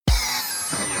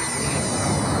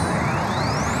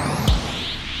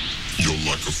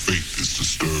The fate is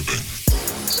disturbing.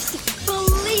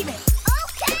 Believe it.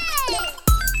 Okay.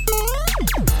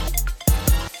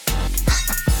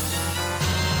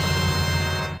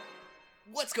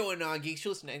 What's going on, geeks?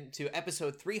 You're listening to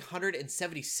episode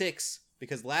 376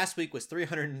 because last week was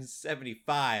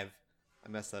 375. I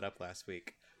messed that up last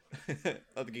week.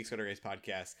 Of the Geeks Go to Race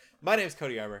podcast. My name is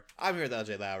Cody Arbor. I'm here with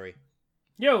LJ Lowry.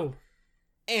 Yo.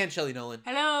 And Shelly Nolan.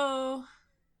 Hello.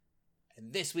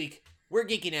 And this week, we're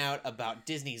geeking out about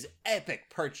Disney's epic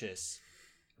purchase.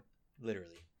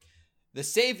 Literally. The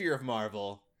savior of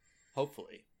Marvel,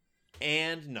 hopefully,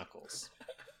 and Knuckles.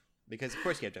 Because, of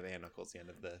course, you have to have and Knuckles at the end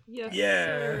of the... Yes, Yeah.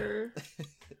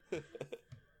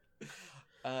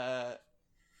 sir.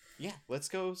 Yeah, let's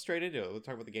go straight into it. We'll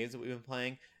talk about the games that we've been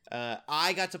playing.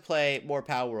 I got to play more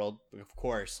Power World, of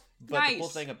course. But the cool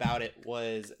Nice. thing about it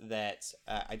was that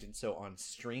I did so on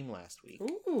stream last week.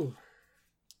 Ooh.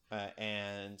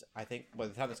 And I think by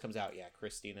the time this comes out,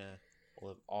 Christina will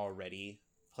have already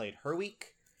played her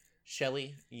week.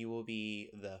 Shelly, you will be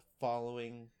the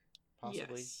following,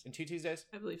 possibly, Yes. in 2 Tuesdays.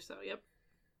 I believe so, yep.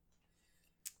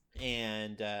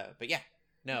 And, but yeah,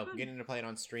 no, Fun. getting to play it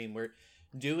on stream. We're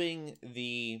doing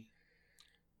the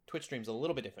Twitch streams a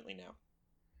little bit differently now.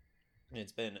 And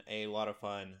it's been a lot of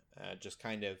fun. Just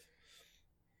kind of,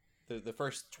 the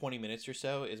first 20 minutes or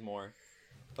so is more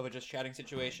of a just chatting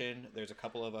situation. There's a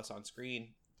couple of us on screen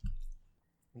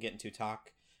getting to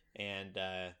talk. And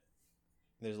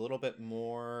there's a little bit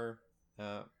more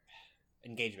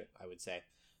engagement, I would say.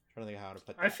 I'm trying to think of how to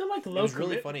put that. I feel like low was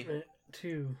really commitment, funny.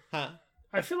 too. Huh?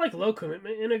 I feel like low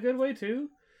commitment in a good way, too.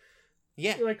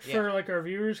 Yeah. Like, yeah. for, like, our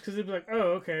viewers, because they'd be like,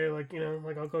 oh, okay, like, you know,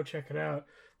 like, I'll go check it out.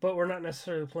 But we're not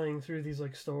necessarily playing through these,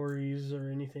 like, stories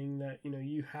or anything that, you know,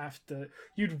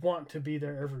 you'd want to be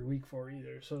there every week for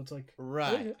either. So it's like...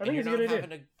 Right. I think and it's a you're good not idea. having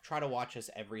to try to watch us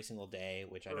every single day,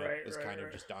 which I know Right, was right, kind of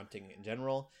right. just daunting in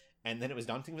general. And then it was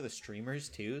daunting for the streamers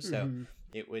too, so Mhm.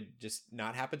 it would just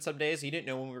not happen some days. You didn't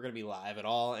know when we were going to be live at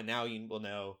all, and now you will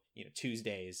know,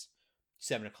 Tuesdays,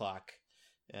 7 o'clock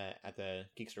at the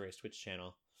Geeks to Race Twitch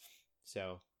channel.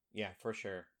 So, yeah, for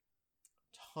sure.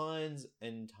 Tons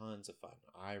and tons of fun.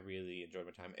 I really enjoyed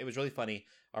my time. It was really funny.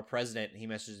 Our president, he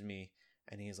messaged me,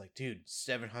 and he's like, dude,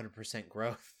 700%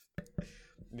 growth.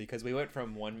 Because we went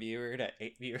from 1 viewer to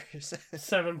 8 viewers.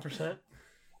 7%.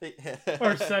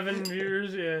 Or 7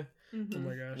 viewers, yeah. Mm-hmm. Oh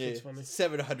my gosh, Yeah, that's funny.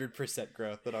 700%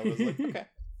 growth. And I was like, okay,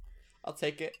 I'll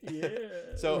take it.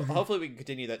 Yeah. So hopefully we can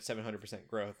continue that 700%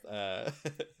 growth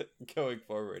going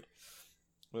forward.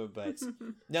 But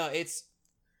no, it's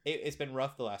been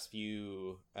rough the last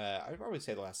few, I'd probably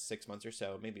say the last 6 months or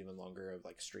so, maybe even longer, of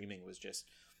like streaming was just,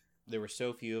 there were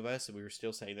so few of us, and we were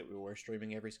still saying that we were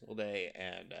streaming every single day,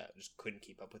 and just couldn't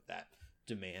keep up with that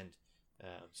demand.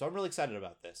 So I'm really excited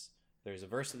about this. There's a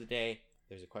verse of the day.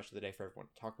 There's a question of the day for everyone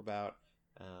to talk about.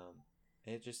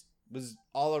 It just was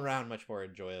all around much more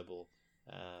enjoyable.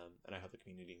 And I hope the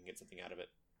community can get something out of it.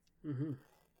 Mm-hmm.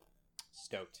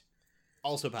 Stoked.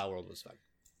 Also, Power World was fun.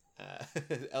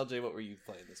 LJ, what were you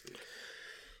playing this week?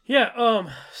 Yeah,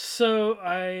 so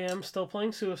I am still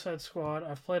playing Suicide Squad.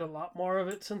 I've played a lot more of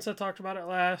it since I talked about it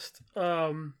last.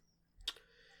 I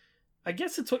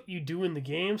guess it's what you do in the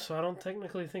game, so I don't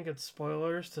technically think it's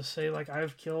spoilers to say, like,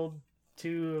 I've killed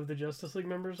 2 of the Justice League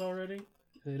members already.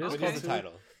 It is What called is the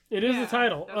title? It is the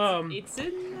title. It's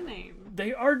in the name.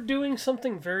 They are doing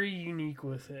something very unique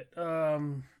with it.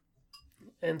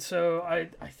 And so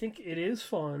I think it is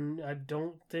fun. I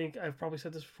don't think, I've probably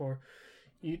said this before,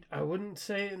 I wouldn't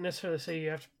necessarily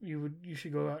say you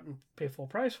should go out and pay full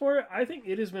price for it. I think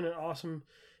it has been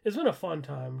it's been a fun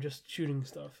time just shooting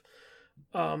stuff.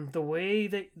 The way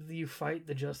that you fight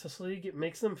the Justice League, it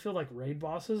makes them feel like raid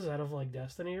bosses out of like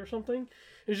Destiny or something.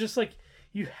 It's just like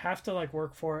you have to like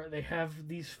work for it. They have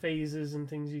these phases and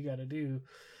things you got to do.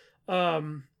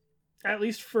 At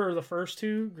least for the first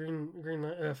 2,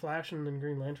 Green Flash and then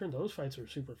Green Lantern, those fights are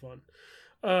super fun.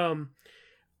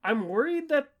 I'm worried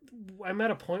that I'm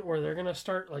at a point where they're gonna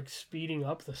start like speeding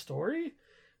up the story,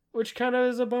 which kind of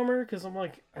is a bummer because I'm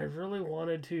like, I really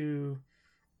wanted to.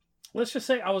 Let's just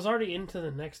say I was already into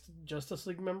the next Justice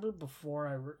League member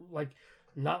before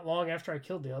not long after I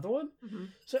killed the other one. Mm-hmm.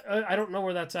 So I don't know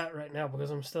where that's at right now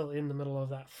because I'm still in the middle of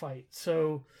that fight.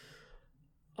 So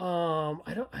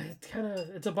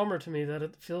it's a bummer to me that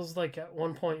it feels like at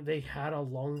one point they had a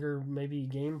longer maybe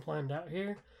game planned out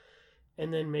here.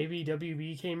 And then maybe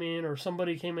WB came in or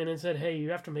somebody came in and said, hey,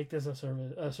 you have to make this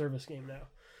a service game now.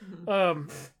 Mm-hmm.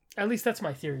 At least that's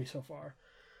my theory so far.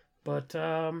 But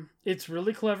it's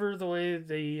really clever the way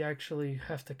they actually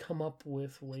have to come up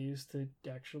with ways to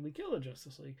actually kill the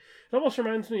Justice League. It almost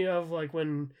reminds me of like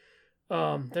when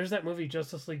There's that movie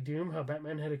Justice League Doom, how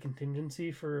Batman had a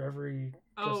contingency for every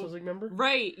Justice League member.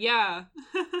 Right, yeah.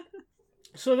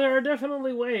 So there are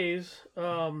definitely ways.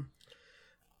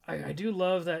 I do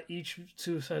love that each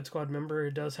Suicide Squad member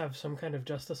does have some kind of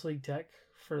Justice League tech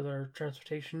for their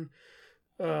transportation.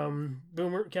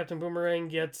 Captain Boomerang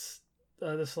gets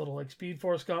this little like Speed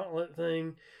Force gauntlet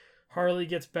thing. Harley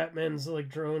gets Batman's like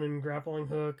drone and grappling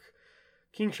hook.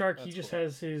 King Shark, he just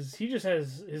has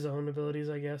his own abilities,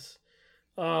 I guess.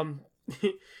 And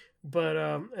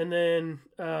then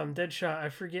Deadshot, I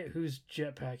forget whose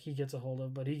jetpack he gets a hold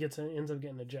of, but he ends up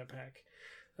getting a jetpack.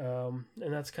 And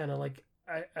that's kind of like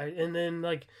and then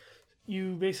like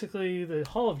you basically, the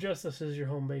Hall of Justice is your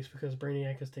home base because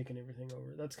Brainiac has taken everything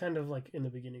over. That's kind of like in the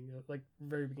beginning, like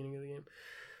very beginning of the game.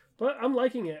 But I'm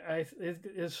liking it.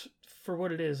 It's for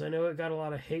what it is. I know it got a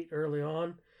lot of hate early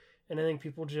on, and I think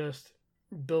people just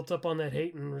built up on that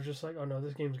hate and were just like, oh no,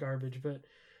 this game's garbage. But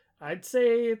I'd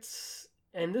say it's,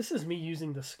 and this is me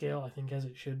using the scale I think as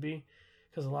it should be,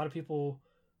 because a lot of people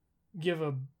give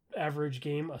a average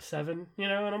game a 7,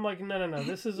 and I'm like, no,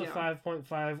 this is a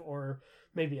 5.5 or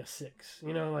maybe a 6,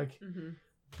 like,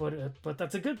 but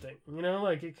that's a good thing,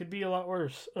 like it could be a lot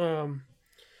worse.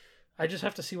 I just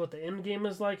have to see what the end game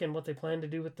is like and what they plan to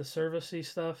do with the servicey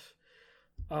stuff.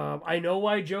 I know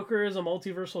why Joker is a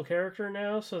multiversal character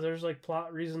now, so there's like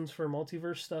plot reasons for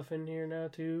multiverse stuff in here now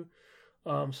too.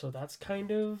 So that's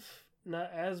kind of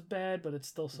not as bad, but it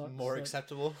still sucks. More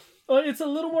acceptable? It's a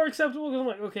little more acceptable because I'm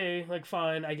like, okay, like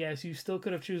fine, I guess you still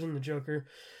could have chosen the Joker.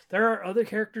 There are other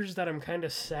characters that I'm kind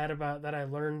of sad about that I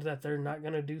learned that they're not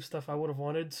going to do stuff I would have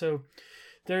wanted. So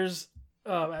there's,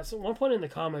 at one point in the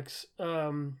comics,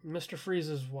 Mr.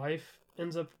 Freeze's wife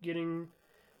ends up getting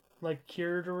like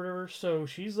cured or whatever. So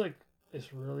she's like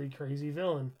this really crazy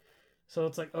villain. So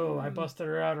it's like, oh, I busted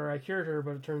her out or I cured her,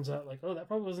 but it turns out like, oh, that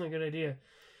probably wasn't a good idea.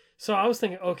 So I was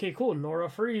thinking, okay, cool, Nora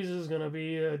Freeze is going to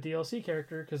be a DLC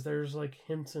character because there's like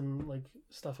hints and like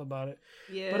stuff about it.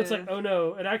 Yeah. But it's like, oh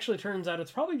no, it actually turns out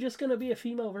it's probably just going to be a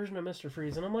female version of Mr.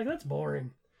 Freeze. And I'm like, that's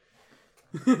boring.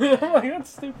 I'm like,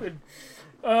 that's stupid.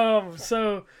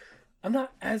 So I'm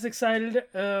not as excited.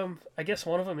 I guess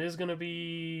one of them is going to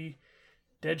be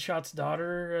Deadshot's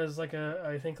daughter as like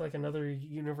I think like another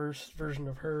universe version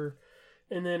of her.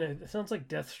 And then it sounds like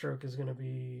Deathstroke is going to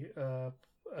be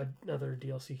another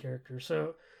DLC character.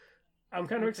 So I'm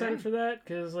kind of excited for that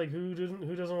because like who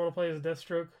doesn't want to play as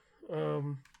Deathstroke?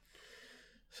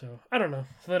 So I don't know,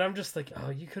 but I'm just like, oh,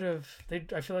 you could have.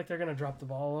 I feel like they're going to drop the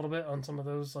ball a little bit on some of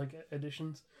those like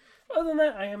additions. Other than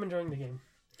that, I am enjoying the game.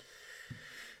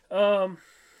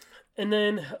 And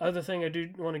then other thing I do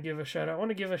want to give a shout out. I want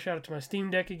to give a shout out to my Steam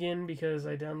Deck again because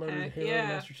I downloaded the Halo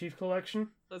Master Chief Collection.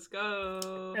 Let's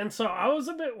go. And so I was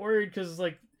a bit worried because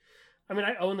like, I mean,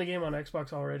 I own the game on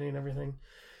Xbox already and everything.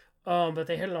 But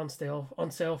they had it on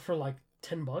sale for like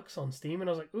 $10 on Steam, and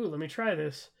I was like, ooh, let me try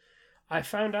this. I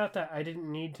found out that I didn't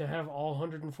need to have all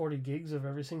 140 gigs of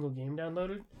every single game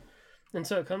downloaded. And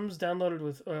so it comes downloaded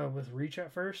with Reach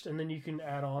at first, and then you can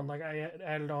add on, like I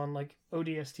added on like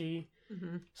ODST.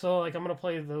 Mm-hmm. So like I'm gonna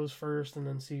play those first, and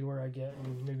then see where I get,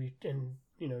 and maybe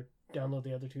download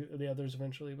the others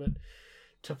eventually. But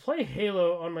to play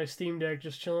Halo on my Steam Deck,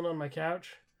 just chilling on my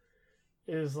couch,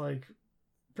 is like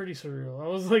pretty surreal. I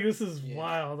was like, this is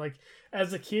wild. Like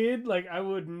as a kid, like I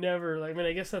would never like. I mean,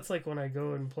 I guess that's like when I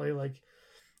go and play like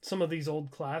some of these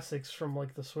old classics from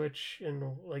like the Switch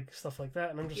and like stuff like that,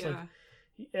 and I'm just like,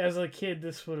 as a kid,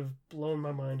 this would have blown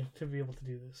my mind to be able to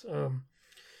do this.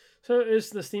 So it's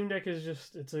the Steam Deck is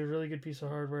just, it's a really good piece of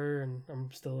hardware, and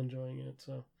I'm still enjoying it.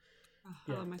 So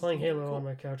playing Halo on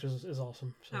my couch is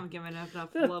awesome. So. I haven't given enough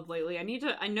love lately.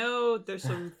 I know there's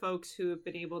some folks who have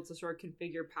been able to sort of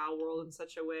configure Pal World in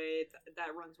such a way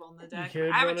that runs well in the deck.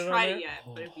 I haven't tried it yet,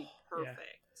 but it'd be perfect.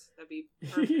 That'd be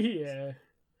perfect.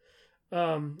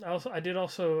 I did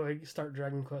also start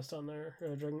Dragon Quest on there,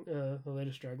 the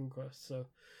latest Dragon Quest. So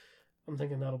I'm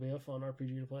thinking that'll be a fun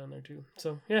RPG to play on there too.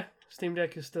 So yeah, Steam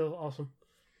Deck is still awesome.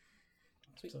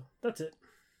 Sweet. So that's it.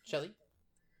 Shelly?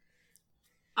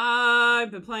 I've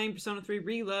been playing Persona 3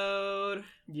 Reload.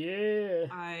 Yeah.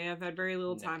 I have had very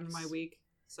little time in my week.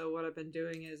 So what I've been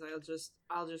doing is I'll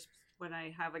just when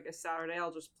I have like a Saturday,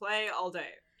 I'll just play all day.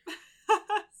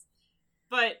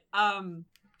 But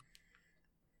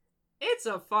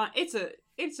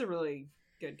it's a really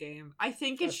good game. I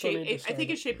think it's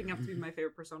shaping up to be my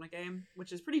favorite Persona game,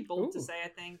 which is pretty bold to say, I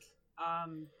think.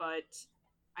 But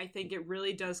I think it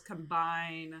really does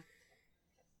combine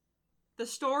the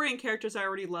story and characters I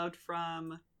already loved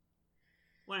from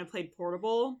when I played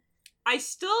Portable. I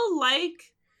still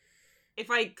like,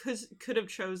 if I could have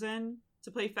chosen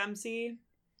to play Femc,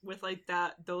 with like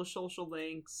those social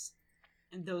links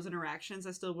and those interactions,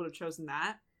 I still would have chosen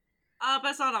that. But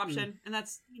it's not an option, and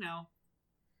that's,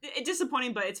 it's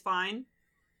disappointing, but it's fine.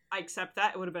 I accept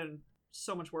that. It would have been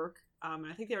so much work. And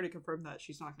I think they already confirmed that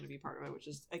she's not going to be part of it, which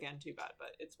is, again, too bad, but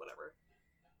it's whatever.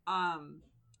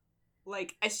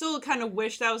 Like, I still kind of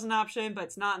wish that was an option, but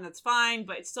it's not, and that's fine.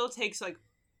 But it still takes, like,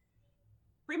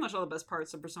 pretty much all the best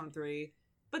parts of Persona 3.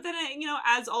 But then it,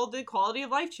 as all the quality of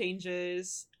life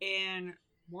changes and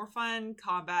more fun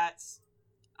combats,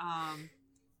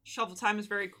 shuffle time is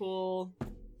very cool.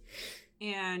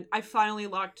 And I finally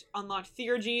unlocked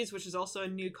Theurgies, which is also a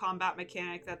new combat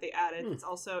mechanic that they added.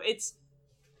 It's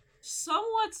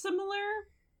somewhat similar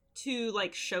to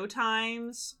like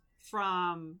showtimes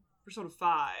from Persona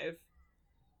 5,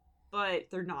 but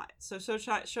they're not. So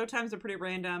showtimes are pretty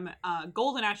random.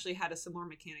 Golden actually had a similar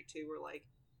mechanic too, where like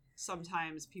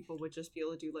sometimes people would just be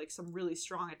able to do like some really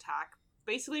strong attack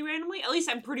basically randomly. At least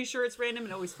I'm pretty sure it's random.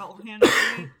 It always felt random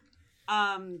to me.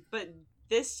 But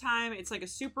this time it's like a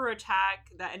super attack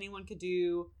that anyone could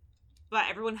do, but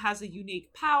everyone has a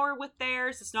unique power with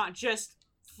theirs. It's not just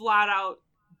flat out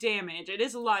damage. It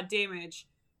is a lot of damage,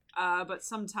 but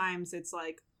sometimes it's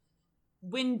like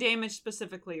wind damage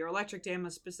specifically or electric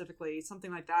damage specifically,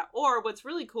 something like that. Or what's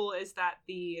really cool is that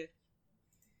the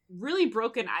really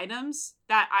broken items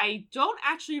that I don't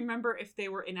actually remember if they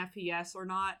were in FPS or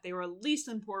not, they were at least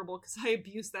in portable because I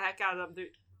abused the heck out of them.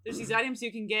 There's these items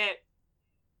you can get,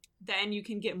 then you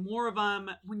can get more of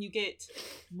them when you get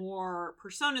more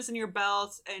personas in your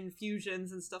belt and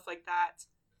fusions and stuff like that.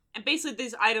 And basically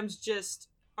these items just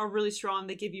are really strong.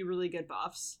 They give you really good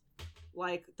buffs.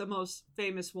 Like the most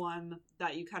famous one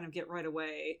that you kind of get right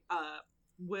away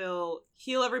will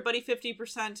heal everybody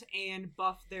 50% and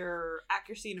buff their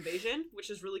accuracy and evasion, which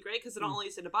is really great because it not only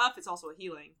is it a buff, it's also a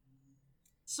healing.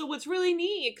 So what's really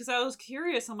neat, because I was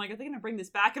curious, I'm like, are they going to bring this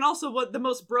back? And also what the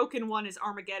most broken one is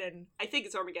Armageddon. I think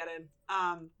it's Armageddon,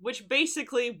 which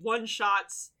basically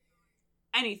one-shots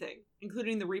anything,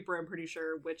 including the Reaper, I'm pretty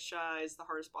sure, which is the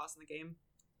hardest boss in the game.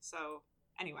 So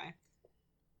anyway,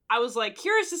 I was like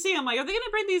curious to see, I'm like, are they going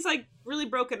to bring these like really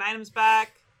broken items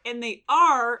back? And they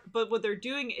are, but what they're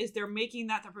doing is they're making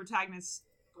that the protagonist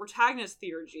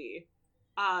theurgy,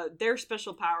 their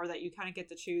special power that you kind of get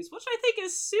to choose, which I think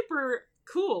is super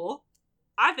cool.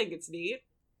 I think it's neat.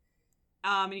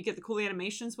 And you get the cool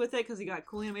animations with it because you got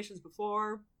cool animations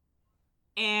before.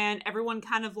 And everyone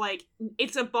kind of like,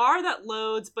 it's a bar that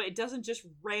loads, but it doesn't just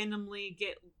randomly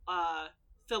get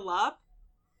fill up.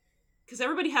 Because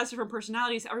everybody has different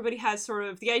personalities. Everybody has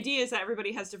the idea is that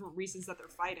everybody has different reasons that they're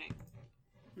fighting.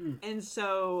 And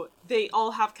so they all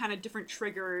have kind of different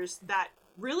triggers that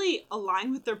really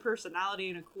align with their personality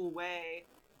in a cool way.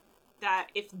 That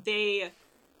if they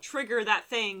trigger that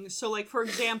thing, so like for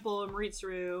example,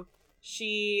 Maritsuru,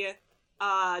 she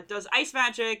does ice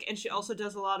magic, and she also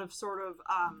does a lot of sort of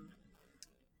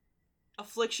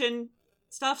affliction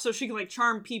stuff, so she can like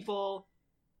charm people.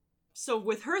 So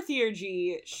with her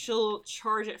theurgy, she'll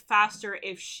charge it faster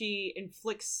if she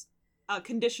inflicts a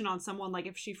condition on someone, like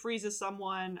if she freezes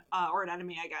someone, or an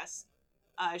enemy, I guess.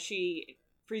 She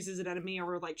freezes an enemy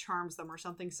or like charms them or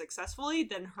something successfully,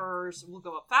 then hers will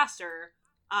go up faster.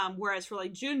 Whereas for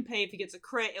like Junpei, if he gets a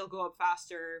crit, it'll go up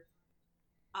faster.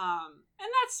 And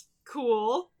that's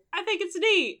cool. I think it's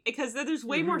neat because there's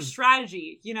way more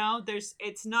strategy,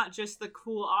 it's not just the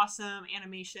cool, awesome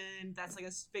animation that's like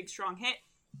a big, strong hit.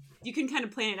 You can kind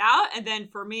of plan it out. And then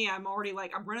for me, I'm already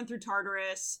like, I'm running through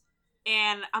Tartarus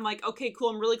and I'm like, okay, cool.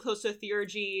 I'm really close to a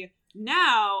theurgy.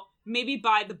 Now, maybe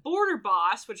by the border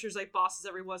boss, which there's like bosses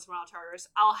every once in a while in Tartarus,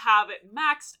 I'll have it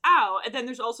maxed out. And then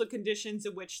there's also conditions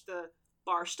in which the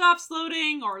bar stops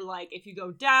loading, or like if you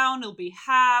go down, it'll be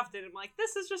halved. And I'm like,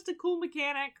 this is just a cool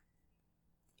mechanic.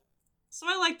 So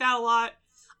I like that a lot.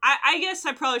 I guess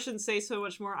I probably shouldn't say so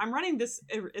much more. I'm running this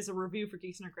as a review for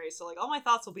Geeks and Grace, so like all my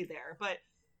thoughts will be there. But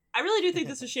I really do think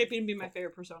this is shaping to be my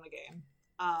favorite Persona game.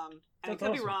 And I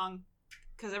could be wrong,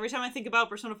 because every time I think about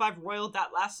Persona 5 Royal,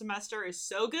 that last semester is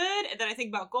so good. And then I think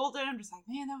about Golden, I'm just like,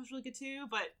 man, that was really good too.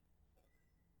 But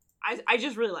I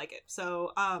just really like it.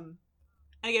 So, and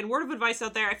again, word of advice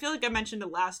out there. I feel like I mentioned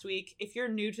it last week. If you're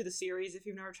new to the series, if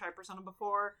you've never tried Persona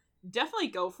before, definitely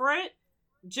go for it.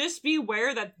 Just be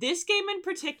aware that this game in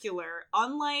particular,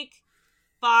 unlike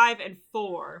 5 and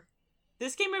 4,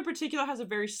 this game in particular has a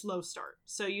very slow start.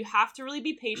 So you have to really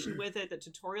be patient with it. The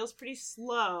tutorial's pretty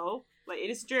slow. Like,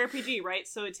 it is a JRPG, right?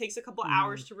 So it takes a couple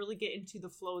hours to really get into the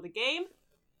flow of the game.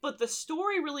 But the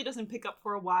story really doesn't pick up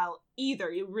for a while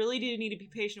either. You really do need to be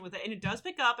patient with it. And it does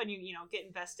pick up and you get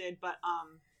invested. But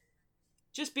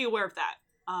just be aware of that.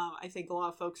 I think a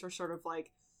lot of folks are sort of like,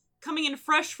 coming in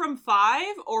fresh from 5,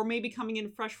 or maybe coming in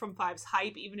fresh from 5's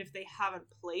hype, even if they haven't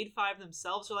played 5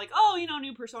 themselves. They're like, oh,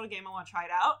 new Persona game, I want to try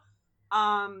it out.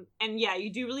 And yeah,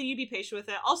 you do really need to be patient with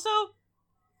it. Also,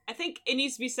 I think it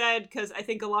needs to be said, because I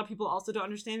think a lot of people also don't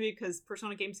understand it, because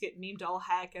Persona games get memed all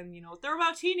heck, and, they're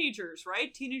about teenagers,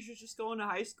 right? Teenagers just go into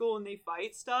high school and they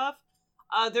fight stuff.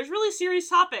 There's really serious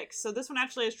topics, so this one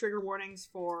actually has trigger warnings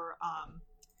for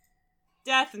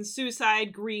death and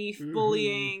suicide, grief,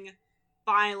 bullying,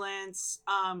 violence,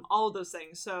 all of those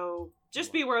things. So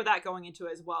just be aware of that going into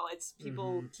it as well. It's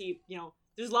people keep,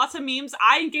 there's lots of memes.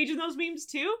 I engage in those memes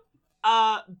too.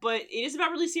 But it is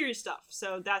about really serious stuff.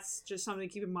 So that's just something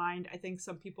to keep in mind. I think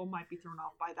some people might be thrown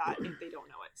off by that if they don't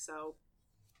know it. So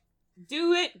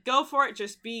do it. Go for it.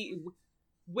 Just be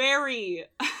wary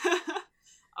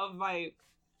of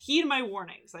heed my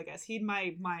warnings, I guess. Heed my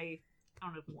I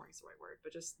don't know if warning's the right word,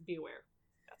 but just be aware.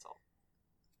 That's all.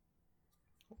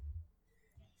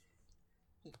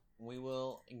 We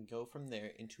will go from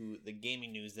there into the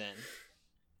gaming news then.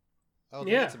 Oh,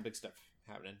 yeah. Some big stuff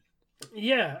happening.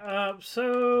 Yeah,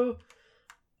 so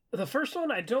the first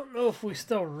one, I don't know if we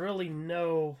still really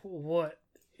know what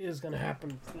is going to happen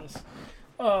with this.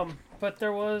 But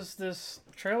there was this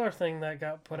trailer thing that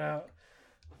got put out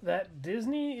that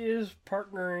Disney is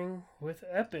partnering with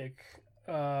Epic.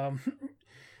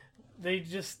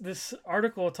 This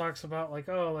article talks about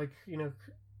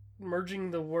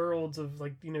merging the worlds of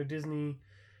Disney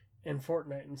and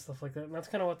Fortnite and stuff like that. And that's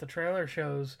kind of what the trailer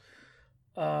shows.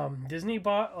 Disney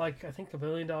bought I think $1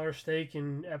 billion stake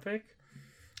in Epic,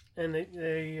 and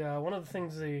they one of the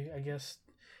things I guess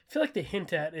feel like they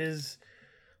hint at is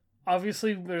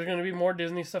obviously there's going to be more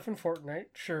Disney stuff in Fortnite.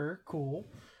 Sure, cool.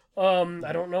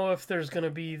 I don't know if there's going to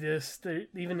be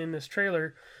even in this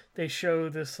trailer they show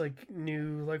this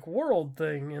new world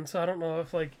thing, and so I don't know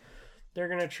if they're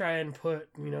going to try and put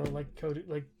code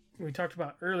like we talked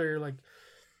about earlier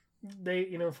they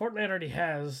Fortnite already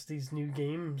has these new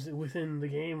games within the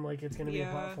game, it's going to be a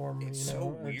platform. It's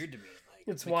so weird to me.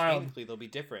 It's wild. Mechanically, they'll be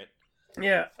different.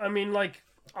 Yeah, I mean,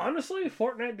 honestly,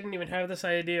 Fortnite didn't even have this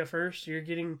idea first.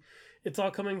 It's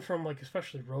all coming from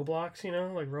especially Roblox.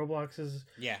 Roblox is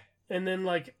and then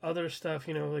other stuff.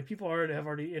 People have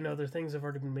already in other things have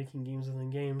already been making games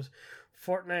within games.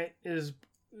 Fortnite is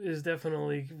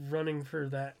definitely running for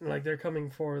that. They're coming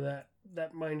for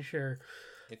that mind share.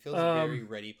 It feels very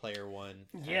Ready Player One.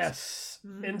 Yes.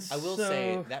 And I will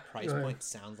say that price point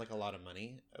sounds like a lot of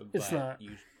money, but it's not.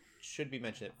 You should be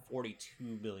mentioned that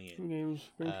 $42 billion is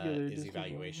the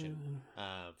evaluation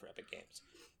for Epic Games.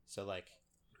 So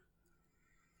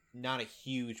not a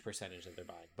huge percentage that they're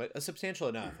buying, but a substantial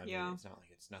enough. I mean, it's not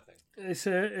like it's nothing. They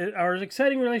said our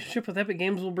exciting relationship with Epic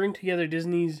Games will bring together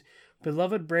Disney's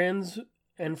beloved brands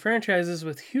and franchises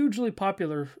with hugely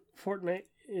popular Fortnite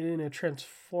in a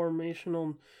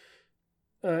transformational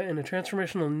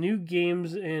new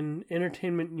games and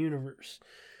entertainment universe.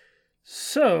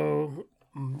 So,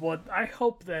 what I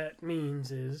hope that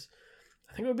means is,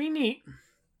 I think it would be neat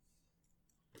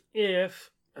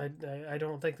if I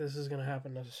don't think this is going to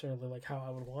happen necessarily how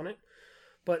I would want it,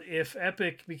 but if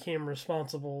Epic became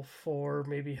responsible for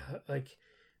maybe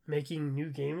making new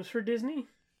games for Disney,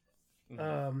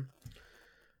 but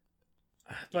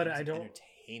I don't.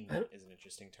 Entertainment is an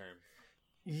interesting term.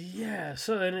 Yeah,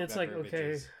 so then it's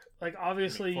okay,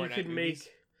 obviously you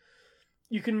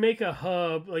can make a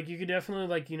hub, you could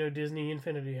definitely Disney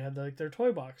Infinity had their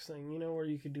toy box thing, where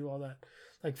you could do all that.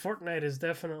 Fortnite is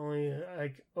definitely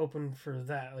open for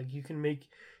that. You can make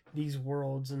these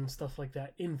worlds and stuff like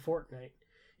that in Fortnite.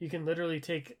 You can literally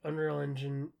take Unreal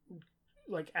Engine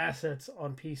assets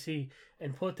on PC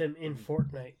and put them in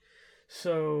Fortnite.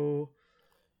 So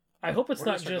I hope it's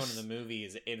not just going to the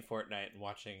movies in Fortnite and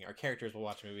watching our characters will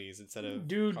watch movies instead of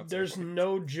there's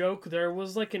no joke. There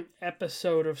was an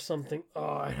episode of something.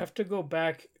 Oh, I have to go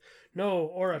back. No,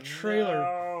 or a trailer.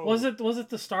 No. Was it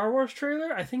the Star Wars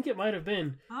trailer? I think it might have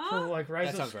been for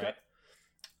Rise of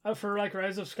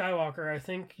Rise of Skywalker. I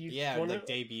think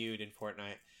debuted in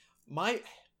Fortnite.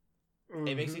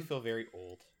 It makes me feel very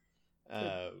old.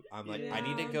 I'm I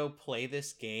need to go play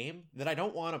this game that I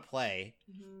don't want to play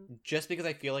just because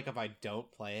I feel if I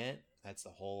don't play it, that's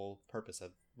the whole purpose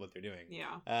of what they're doing.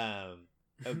 Yeah.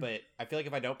 But I feel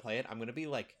if I don't play it, I'm going to be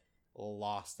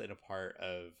lost in a part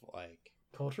of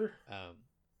culture.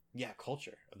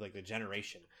 Culture of the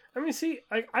generation. I mean, see,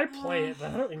 I play it,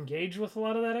 but I don't engage with a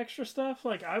lot of that extra stuff.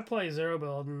 I play Zero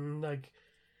Build and get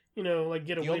a win.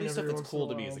 The only stuff that's cool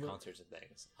to me is the concerts and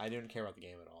things. I didn't care about the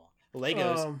game at all.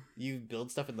 Legos. You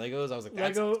build stuff in Legos. I was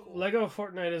that sounds cool. Lego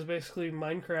Fortnite is basically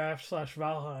Minecraft /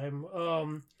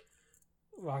 Valheim.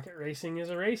 Rocket Racing is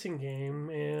a racing game,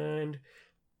 and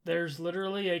there's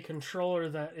literally a controller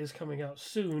that is coming out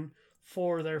soon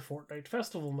for their Fortnite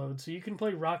festival mode, so you can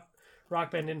play Rock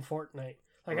Band in Fortnite.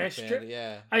 Like I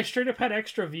straight up had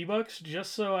extra V-Bucks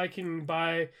just so I can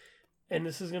buy, and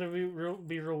this is gonna be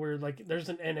real weird. Like there's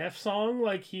an NF song,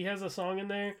 like he has a song in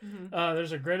there. Mm-hmm.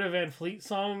 There's a Greta Van Fleet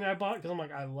song I bought because I'm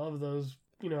like I love those,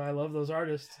 I love those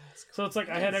artists. So it's like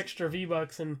I had extra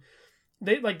V-Bucks, and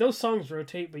they like those songs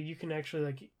rotate, but you can actually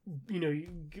like you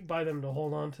buy them to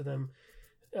hold on to them.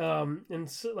 And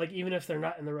so, like even if they're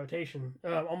not in the rotation,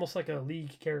 almost like a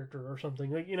league character or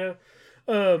something, like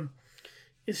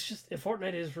it's just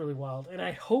Fortnite is really wild, and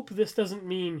I hope this doesn't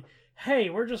mean, hey,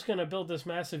 we're just gonna build this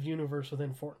massive universe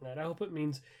within Fortnite. I hope it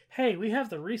means, hey, we have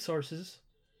the resources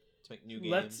to make new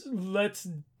games. Let's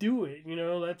do it.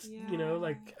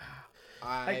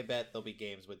 I bet there'll be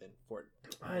games within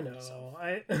Fortnite. I know. So.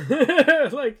 I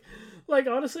like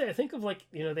honestly, I think of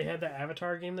they had that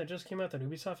Avatar game that just came out that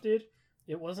Ubisoft did.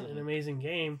 It wasn't an amazing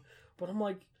game, but I'm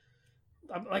like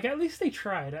at least they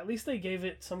tried. At least they gave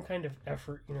it some kind of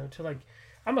effort, to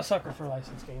I'm a sucker for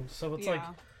licensed games. So it's like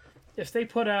if they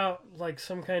put out like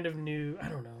some kind of new, I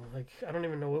don't know, I don't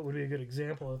even know what would be a good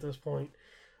example at this point.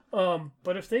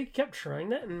 But if they kept trying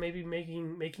that and maybe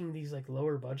making these like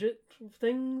lower budget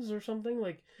things or something,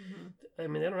 I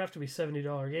mean, they don't have to be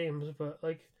 $70 games, but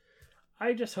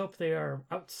I just hope they are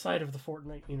outside of the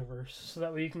Fortnite universe, so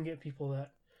that way you can get people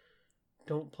that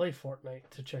don't play Fortnite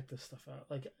to check this stuff out.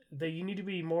 You need to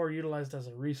be more utilized as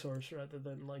a resource rather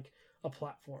than a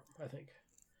platform, I think.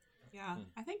 Yeah,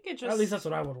 I think it just... At least that's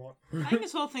what I would want. I think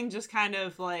this whole thing just kind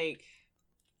of It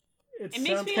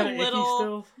makes me a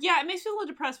little... Yeah, it makes me a little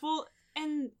depressed. Well,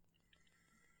 and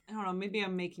I don't know, maybe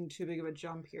I'm making too big of a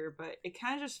jump here, but it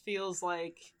kind of just feels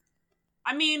like...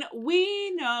 I mean,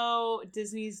 we know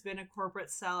Disney's been a corporate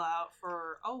sellout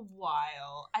for a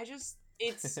while.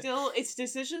 It's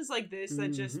decisions like this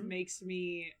that just makes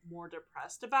me more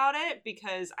depressed about it,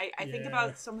 because I think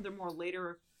about some of the more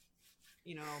later,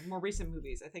 more recent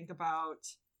movies. I think about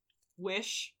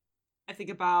Wish. I think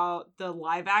about the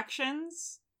live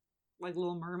actions, like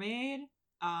Little Mermaid,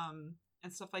 and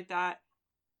stuff like that.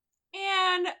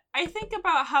 And I think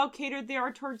about how catered they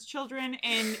are towards children,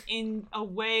 and in a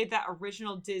way that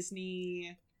original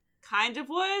Disney kind of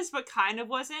was, but kind of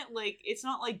wasn't. It's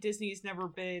not like Disney's never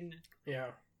been...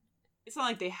 Yeah. It's not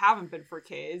like they haven't been for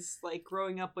kids.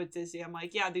 Growing up with Disney, I'm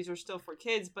like, yeah, these are still for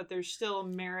kids, but there's still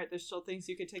merit. There's still things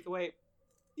you could take away,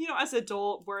 as an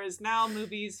adult. Whereas now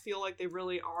movies feel like they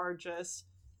really are just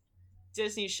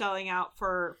Disney shelling out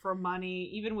for money,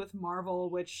 even with Marvel,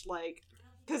 which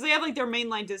because they have their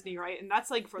mainline Disney, right? And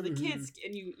that's for the kids,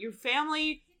 and your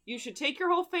family. You should take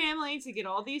your whole family to get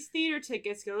all these theater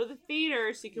tickets, go to the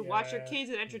theater so you can watch your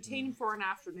kids and entertain for an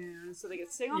afternoon, so they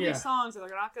can sing all these songs and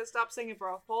they're not going to stop singing for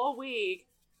a full week,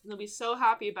 and they'll be so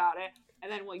happy about it.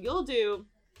 And then what you'll do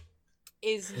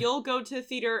is you'll go to the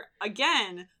theater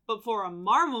again, but for a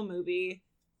Marvel movie,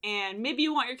 and maybe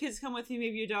you want your kids to come with you,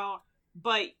 maybe you don't,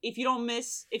 but if you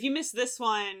miss this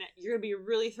one, you're going to be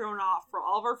really thrown off for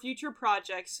all of our future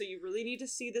projects, so you really need to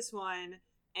see this one.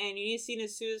 And you need to see it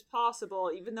as soon as possible,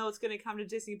 even though it's going to come to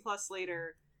Disney Plus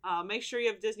later. Make sure you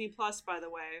have Disney Plus, by the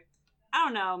way. I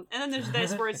don't know. And then there's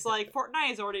this where it's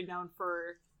Fortnite is already known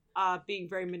for being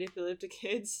very manipulative to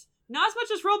kids. Not as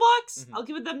much as Roblox. I'll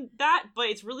give them that. But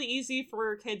it's really easy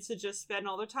for kids to just spend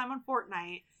all their time on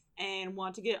Fortnite and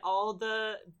want to get all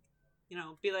the,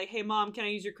 be like, hey, Mom, can I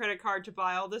use your credit card to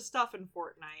buy all this stuff in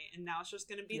Fortnite? And now it's just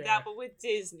going to be that, but with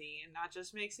Disney. And that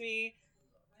just makes me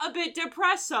a bit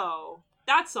depresso.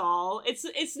 That's all.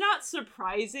 It's not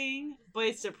surprising, but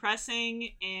it's depressing.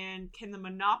 And can the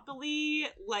Monopoly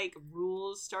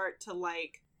rules start to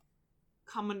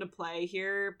come into play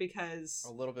here? Because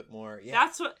a little bit more. Yeah,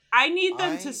 that's what I need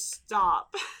them to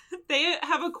stop. They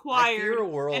have acquired,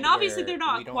 and obviously they're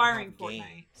not acquiring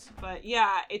Fortnite. But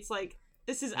yeah, it's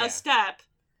this is a step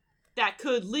that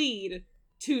could lead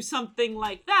to something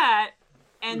like that,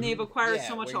 and they've acquired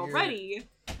so much already.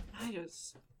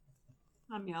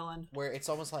 I'm yelling. Where it's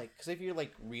almost because if you're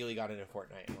really got into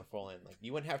Fortnite and we're full in,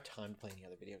 you wouldn't have time to play any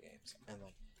other video games, and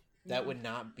that would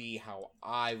not be how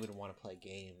I would want to play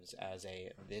games. As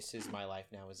this is my life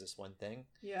now. Is this one thing?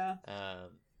 Yeah.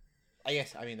 I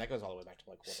guess that goes all the way back to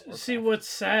World of Warcraft. See, what's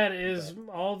sad is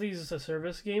all these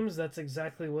service games. That's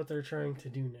exactly what they're trying to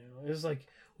do now. Is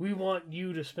we want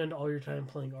you to spend all your time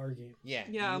playing our game. Yeah.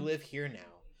 You live here now.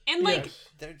 And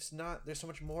there's so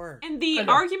much more. And the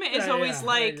argument is always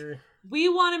we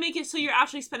want to make it so you're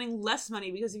actually spending less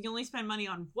money, because if you only spend money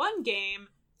on one game,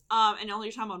 and all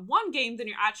your time on one game, then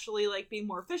you're actually being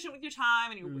more efficient with your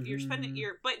time, and you're spending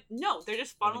but no, they're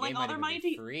just funneling all their money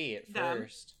to free at them.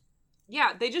 First.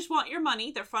 Yeah, they just want your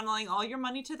money. They're funneling all your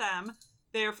money to them.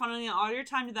 They're funneling all your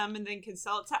time to them, and then can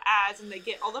sell it to ads, and they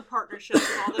get all the partnerships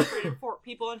with all the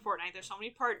people in Fortnite. There's so many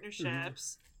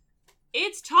partnerships.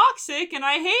 It's toxic, and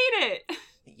I hate it.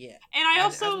 Yeah. And I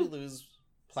also... as we lose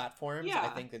platforms, I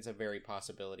think it's a very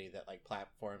possibility that, like,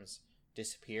 platforms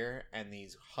disappear, and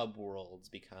these hub worlds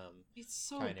become... It's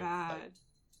so kind bad. Of, like,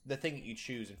 the thing that you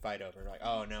choose and fight over. Like,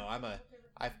 oh, no, I'm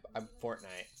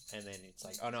Fortnite. And then it's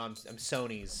like, oh, no, I'm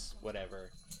Sony's whatever.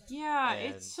 Yeah,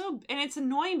 it's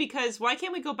annoying because why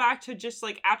can't we go back to just,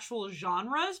 like, actual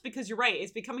genres? Because you're right,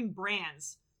 it's becoming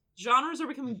brands. Genres are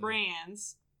becoming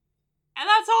brands. And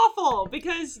that's awful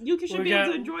because you should be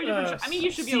able to enjoy different. I mean,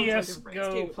 you should be able to enjoy different brands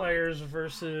too. CS:GO players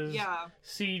versus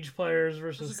Siege players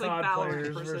versus COD players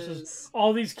versus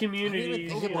all these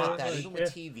communities. Even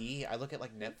with TV, I look at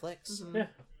like Netflix. Yeah.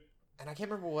 And I can't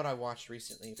remember what I watched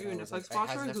recently. Are you a Netflix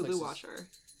watcher or Hulu watcher?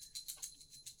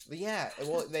 Yeah,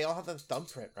 well, they all have the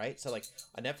thumbprint, right? So like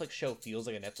a Netflix show feels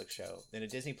like a Netflix show, and a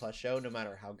Disney Plus show, no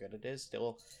matter how good it is,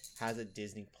 still has a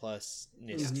Disney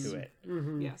Plus-ness to it.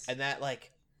 Yes. And that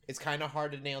like. It's kind of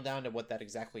hard to nail down to what that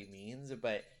exactly means,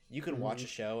 but you can watch a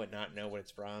show and not know what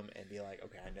it's from and be like,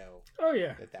 okay, I know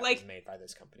that was made by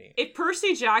this company. If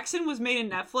Percy Jackson was made in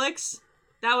Netflix,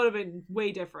 that would have been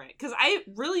way different. Because I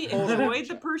really enjoyed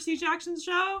the Percy Jackson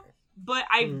show, but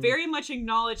I very much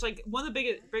acknowledge, like, one of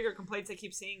the bigger complaints I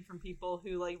keep seeing from people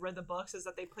who, like, read the books is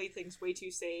that they played things way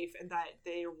too safe and that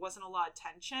there wasn't a lot of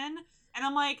tension. And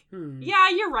I'm like, yeah,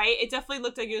 you're right. It definitely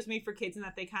looked like it was made for kids and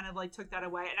that they kind of like took that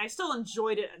away. And I still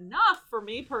enjoyed it enough for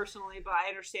me personally, but I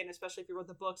understand, especially if you read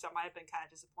the books, that might have been kind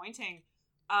of disappointing.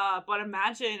 But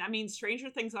imagine, I mean, Stranger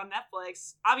Things on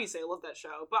Netflix, obviously I love that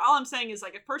show, but all I'm saying is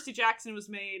like if Percy Jackson was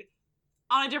made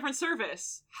on a different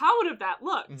service, how would have that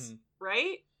looked,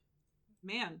 right?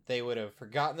 Man. They would have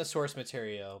forgotten the source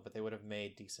material, but they would have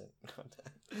made decent content.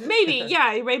 Maybe,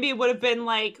 yeah. Maybe it would have been,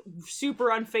 like,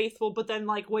 super unfaithful, but then,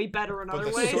 like, way better in other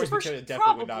ways. But the source material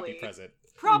definitely would not be present.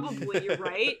 Probably, you're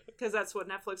right. Because that's what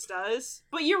Netflix does.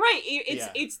 But you're right.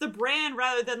 It's the brand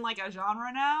rather than, like, a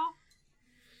genre now.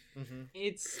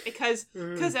 It's because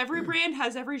every brand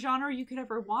has every genre you could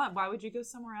ever want. Why would you go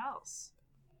somewhere else?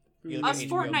 Us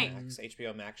Fortnite.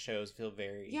 HBO Max shows feel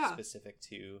very specific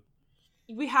to...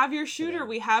 We have your shooter,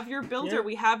 we have your builder,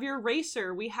 we have your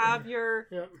racer, we have your...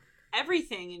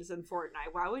 Everything is in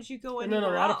Fortnite. Why would you go anywhere else? And then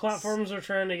a lot of platforms are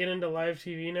trying to get into live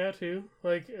TV now, too.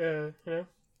 Like, you know?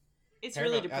 It's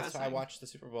Paramount, really depressing. That's why I watched the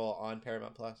Super Bowl on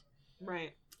Paramount Plus.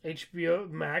 Right. HBO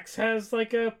Max has,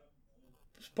 like, a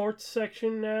sports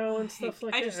section now and stuff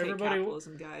like that. I just hate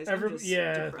capitalism, guys.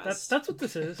 That's what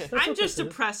this is. I'm just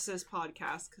depressed this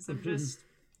podcast, because I'm just...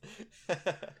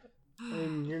 I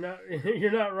mean, you're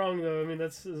not wrong though. I mean,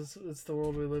 that's the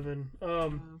world we live in.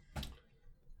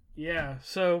 Yeah.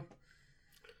 So,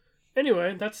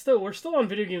 anyway, we're still on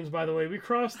video games. By the way, we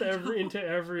crossed into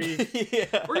every.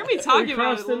 We're gonna be talking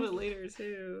about it a little bit later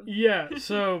too. Yeah.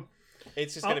 So.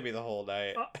 It's just gonna be the whole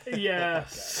night. Yeah.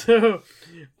 So,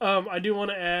 I do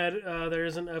want to add. There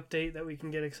is an update that we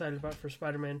can get excited about for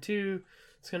Spider-Man 2.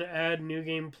 It's going to add New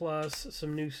Game Plus,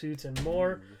 some new suits, and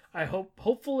more. I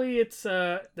hopefully it's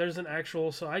there's an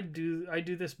actual. So I do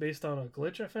this based on a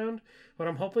glitch I found, but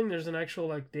I'm hoping there's an actual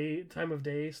like time of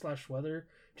day / weather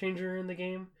changer in the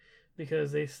game,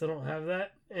 because they still don't have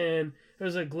that. And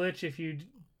there's a glitch if you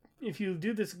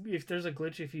do this. If there's a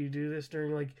glitch if you do this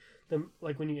during like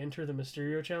when you enter the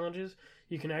Mysterio challenges,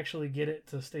 you can actually get it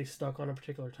to stay stuck on a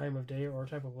particular time of day or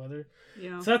type of weather.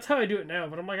 Yeah. So that's how I do it now.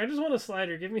 But I'm like, I just want a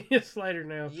slider. Give me a slider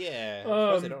now. Yeah.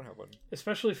 Because they don't have one.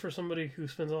 Especially for somebody who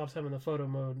spends a lot of time in the photo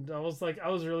mode. I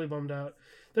was really bummed out.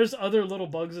 There's other little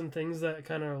bugs and things that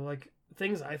kind of like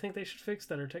things I think they should fix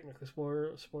that are technically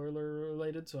spoiler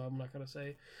related. So I'm not gonna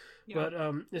say. Yeah. But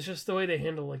it's just the way they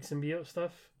handle like symbiote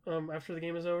stuff after the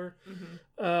game is over.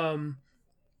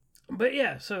 But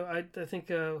yeah, so I think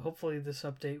hopefully this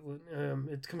update,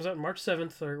 it comes out March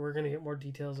 7th, or we're going to get more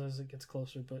details as it gets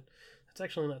closer, but it's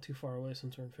actually not too far away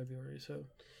since we're in February, so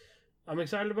I'm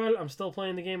excited about it. I'm still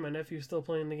playing the game. My nephew's still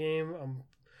playing the game.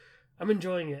 I'm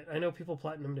enjoying it. I know people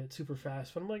platinumed it super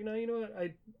fast, but I'm like, no, you know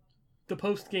what? The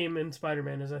post-game in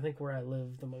Spider-Man is, I think, where I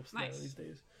live the most now these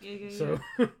days. Yeah. So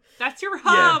that's your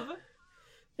hub!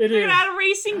 Yeah, They're going to add a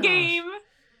racing game!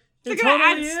 They're going to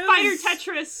add Spider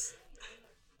Tetris!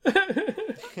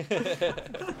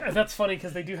 That's funny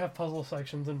because they do have puzzle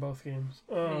sections in both games.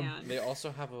 They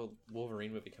also have a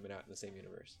Wolverine movie coming out in the same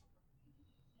universe.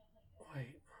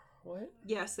 Wait, what?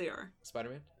 Yes, they are.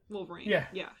 Spider-Man? Wolverine. Yeah.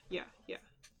 I'm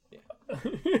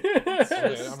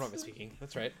not misspeaking.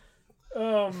 That's right.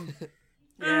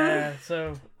 Yeah.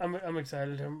 So I'm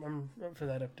excited. I'm up for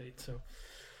that update. So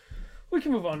We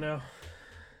can move on now.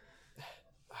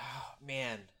 Oh,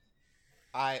 man.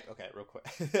 Okay, real quick.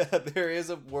 There is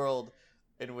a world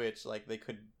in which like they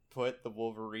could put the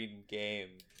Wolverine game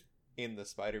in the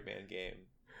Spider-Man game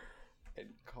and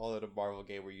call it a Marvel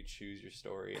game where you choose your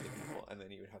story and the people, and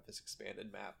then you would have this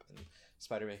expanded map, and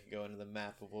Spider-Man can go into the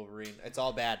map of Wolverine. It's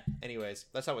all bad. Anyways,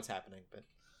 that's not what's happening, but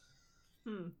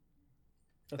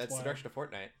that's the direction of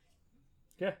Fortnite.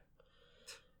 Yeah.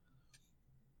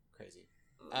 Crazy.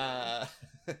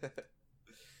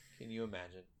 Can you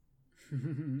imagine?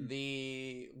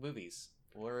 The movies.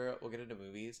 We'll get into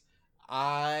movies.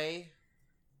 I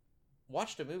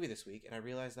watched a movie this week, and I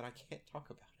realized that I can't talk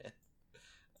about it.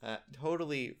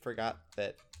 Totally forgot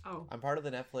that I'm part of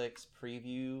the Netflix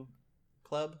preview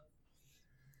club.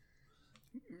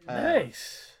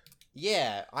 Nice.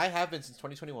 Yeah, I have been since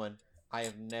 2021. I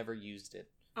have never used it.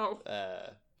 How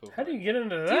do you get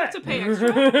into that? Do you have to pay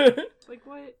extra? Like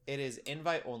what? It is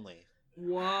invite only.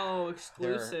 Whoa,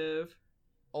 exclusive.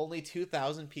 Only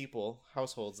 2,000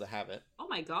 households that have it. Oh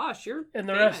my gosh, you're and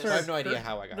the famous. rest are, I have no idea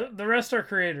how I got it. The rest are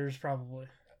creators, probably.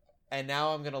 And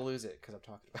now I'm gonna lose it because I'm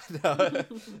talking about it.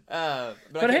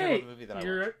 But I hey, the movie that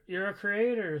you're a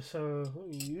creator, so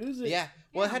use it. Yeah.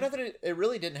 Well, it had nothing. It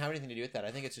really didn't have anything to do with that.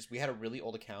 I think it's just we had a really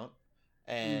old account,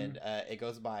 and it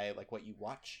goes by like what you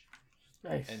watch.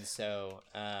 Nice. And so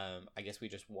I guess we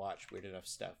just watch weird enough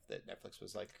stuff that Netflix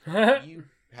was like, you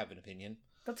have an opinion.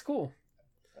 That's cool.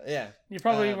 Yeah. You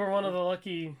probably were one of the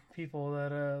lucky people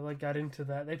that like got into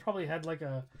that. They probably had like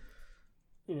a,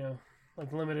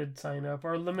 like limited sign up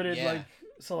or limited like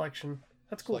selection.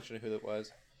 That's cool. Selection of who it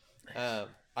was.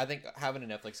 I think having a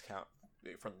Netflix account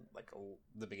from like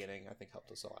the beginning, I think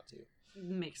helped us a lot too.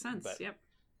 Makes sense. But, yep.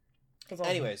 Awesome.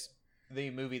 Anyways,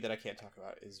 the movie that I can't talk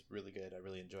about is really good. I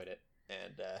really enjoyed it,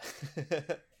 and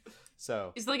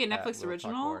so is it like a Netflix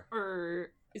original,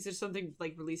 or is it something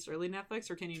like released early Netflix,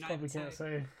 or can you not Probably even can't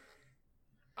say?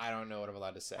 I don't know what I'm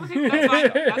allowed to say. Okay, that's fine.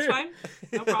 That's fine.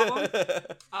 No problem.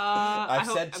 I've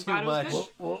said too much.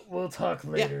 We'll talk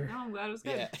later. Yeah. No, I'm glad it was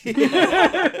good.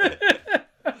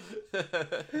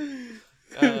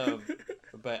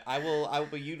 But I will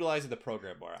be utilizing the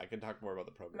program more. I can talk more about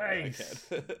the program. Nice.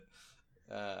 I can.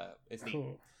 It's neat.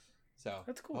 Cool. So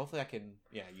that's cool. Hopefully I can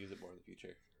use it more in the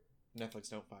future. Netflix,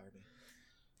 don't fire me.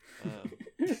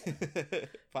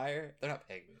 Fire? They're not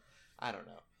paying me. I don't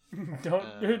know.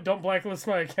 Don't blacklist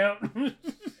my account.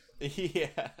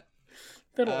 Yeah.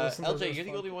 They don't listen to LJ, you're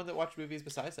the only one that watched movies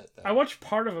besides that, though. I watched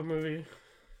part of a movie.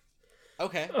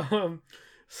 Okay.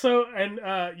 So,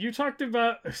 and you talked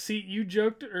about, you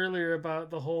joked earlier about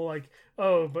the whole,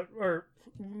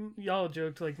 y'all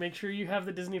joked, like, make sure you have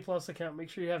the Disney Plus account, make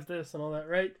sure you have this and all that,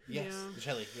 right? Yes,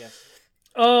 Shelly, yes.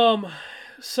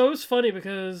 So it's funny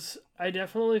because I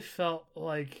definitely felt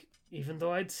like, even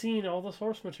though I'd seen all the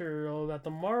source material that the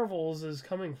Marvels is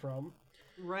coming from,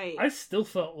 right, I still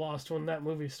felt lost when that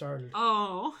movie started.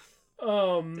 Oh.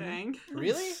 Dang.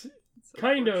 Really?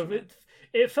 Kind of.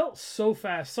 It felt so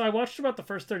fast. So I watched about the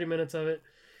first 30 minutes of it,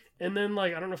 and then I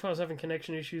don't know if I was having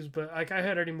connection issues, but I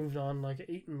had already moved on,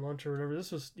 eaten lunch or whatever.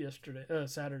 This was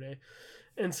Saturday,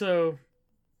 and so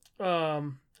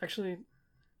actually,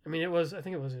 I think it was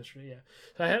yesterday. Yeah.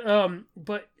 So I had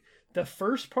but the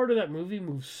first part of that movie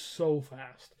moves so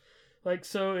fast,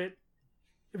 so it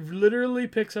literally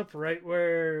picks up right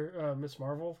where Miss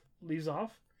Marvel leaves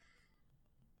off,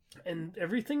 and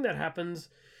everything that happens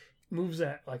moves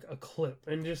at a clip,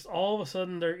 and just all of a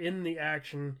sudden they're in the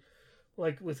action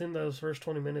within those first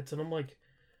 20 minutes, and I'm like,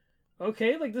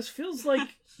 okay, this feels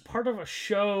like part of a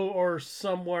show or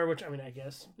somewhere, which I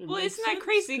guess isn't that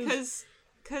crazy because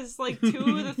 2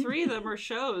 of the 3 of them are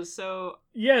shows, so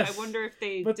yes, I wonder if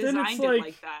they designed it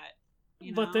like that,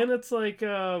 but then it's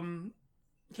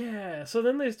yeah, so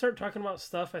then they start talking about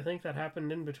stuff I think that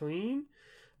happened in between,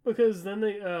 because then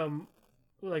they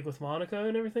with Monica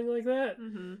and everything like that.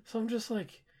 Mm-hmm. So I'm just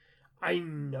I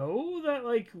know that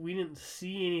we didn't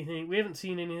see anything. We haven't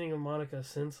seen anything of Monica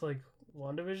since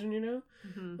WandaVision,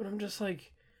 Mm-hmm. But I'm just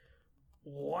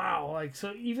wow.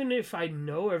 So even if I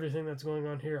know everything that's going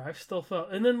on here, I've still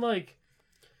felt. And then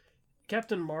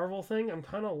Captain Marvel thing, I'm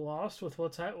kind of lost with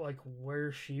what's at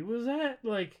where she was at.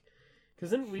 Because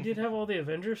then we did have all the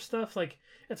Avengers stuff.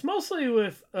 It's mostly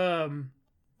with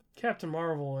Captain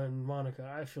Marvel and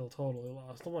Monica. I feel totally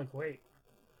lost. I'm wait,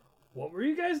 what were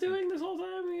you guys doing this whole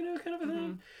time? Kind of a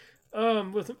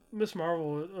thing. With Miss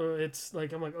Marvel, it's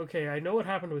I'm okay, I know what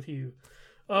happened with you.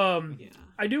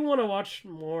 I do want to watch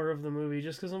more of the movie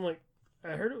just because I'm I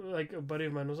heard it, a buddy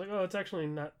of mine was oh, it's actually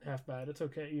not half bad. It's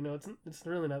okay. It's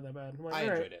really not that bad. I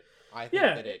enjoyed it. I think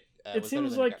that it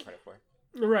seems was better than it got credit for.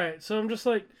 Right. So I'm just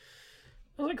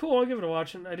I was like, cool, I'll give it a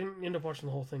watch, and I didn't end up watching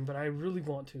the whole thing, but I really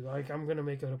want to. Like, I'm gonna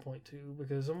make it a point to,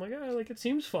 because I'm like, like, it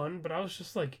seems fun, but I was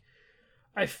just like,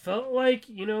 I felt like,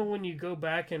 when you go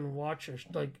back and watch or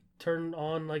like turn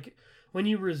on, like when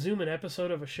you resume an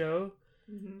episode of a show,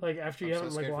 like after you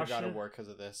haven't like watched it. I'm so scared for God of War because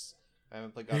of this. I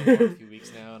haven't played God of War in a few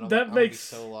weeks now, and I'm be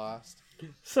so lost.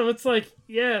 So it's like,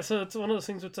 so it's one of those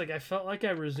things where it's like, I felt like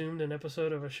I resumed an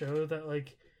episode of a show that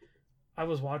like I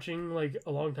was watching like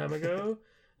a long time ago,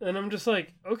 and I'm just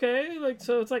like, okay, like,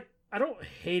 so it's like, I don't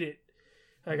hate it.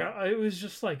 Like, it was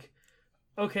just like,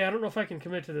 okay, I don't know if I can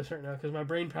commit to this right now, because my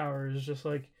brain power is just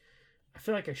like, I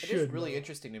feel like I should. It's really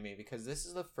interesting to me, because this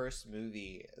is the first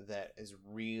movie that has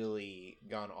really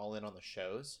gone all in on the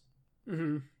shows.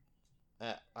 Mm-hmm.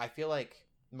 I feel like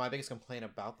my biggest complaint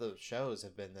about those shows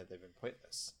have been that they've been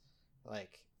pointless.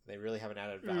 Like, they really haven't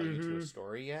added value to a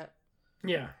story yet.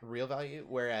 Yeah. Real value.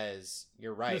 Whereas,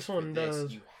 you're right. This one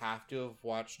does. You have to have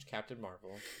watched Captain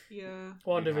Marvel. Yeah.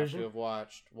 WandaVision. You have to have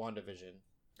watched WandaVision.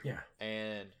 Yeah.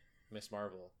 And Miss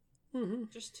Marvel. Mm-hmm.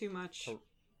 Just too much. To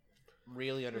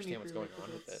really understand what's going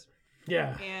on with it.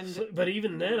 Yeah. But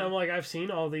even then, I'm like, I've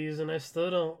seen all these, and I still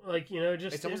don't, like,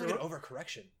 just... It's almost like an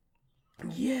overcorrection.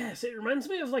 Yes, it reminds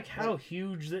me of like how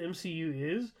huge the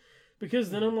MCU is, because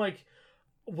then I'm like,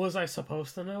 was I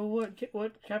supposed to know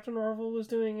what Captain Marvel was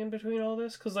doing in between all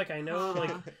this? Because like I know like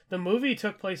the movie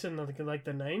took place in like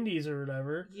the 90s or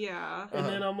whatever. Yeah. And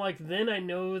then I'm like, then I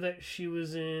know that she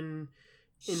was in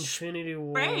Infinity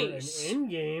War and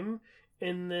Endgame.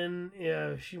 And then,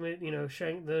 she went,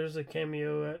 there's a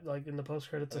cameo at, like, in the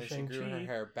post-credits of Shang-Chi. She grew her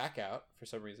hair back out for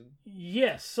some reason.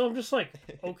 Yes. So I'm just like,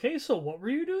 okay, so what were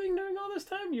you doing during all this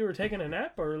time? You were taking a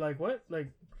nap or, like, what? Like,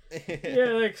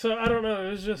 yeah, like, so I don't know. It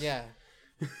was just... Yeah.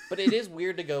 But it is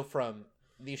weird to go from,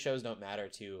 these shows don't matter,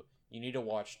 to, you need to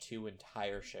watch 2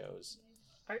 entire shows.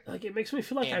 It makes me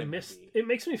feel like I missed... It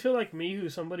makes me feel like me,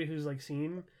 somebody who's, like,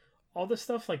 seen all this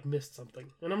stuff, like, missed something.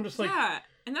 And I'm just like... Yeah.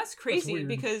 And that's crazy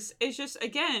because it's just,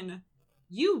 again,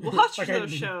 you watched like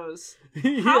those shows.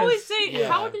 Yes.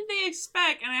 How did they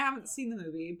expect, and I haven't seen the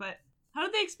movie, but how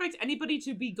did they expect anybody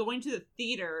to be going to the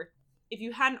theater if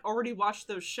you hadn't already watched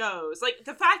those shows? Like,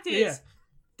 the fact is,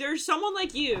 there's someone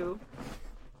like you,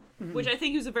 which I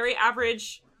think is a very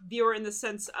average viewer in the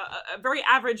sense, a very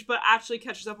average but actually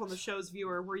catches up on the shows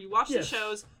viewer, where you watch the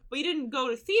shows, but you didn't go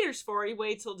to theaters for it, you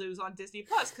wait till it was on Disney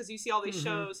Plus, because you see all these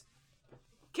shows,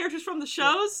 characters from the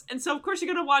shows, and so of course you're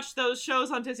gonna watch those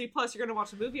shows on Disney Plus. You're gonna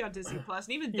watch a movie on Disney Plus,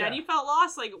 and even then you felt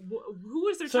lost. Like, who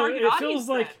is their target audience?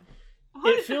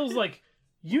 It feels like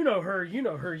you know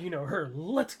her.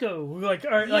 Let's go. Like,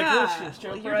 all right, let's just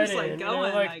jump right in. Like,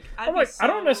 going, I'm like, I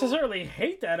don't necessarily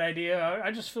hate that idea.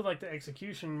 I just feel like the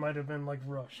execution might have been like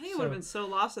rushed. I think I would have been so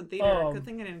lost in theater. Good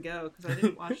thing I didn't go, because I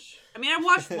didn't watch. I mean, I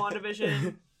watched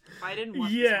WandaVision. I didn't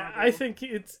watch I think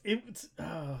it's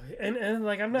and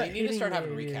like I'm not. You need to start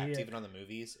having recaps even on the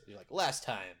movies. You're like, last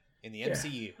time in the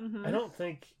MCU. Mm-hmm. I don't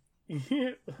think. Which,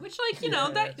 like,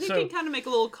 that you can kind of make a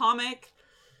little comic,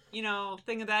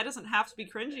 thing of that. It doesn't have to be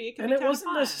cringy. It can be it wasn't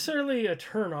fun. necessarily a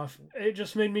turnoff. It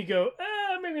just made me go,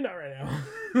 maybe not right now.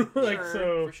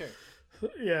 For sure.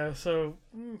 Yeah, so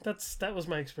that was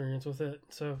my experience with it.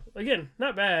 So again,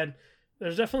 not bad.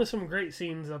 There's definitely some great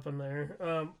scenes up in there.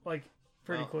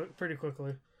 Pretty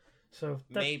quickly. So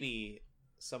maybe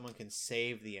someone can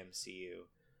save the MCU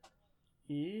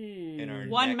in our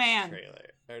One next man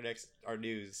trailer. Our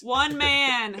news. One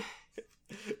man.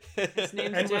 His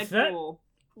name's and Deadpool. with that,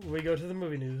 we go to the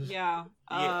movie news. Yeah.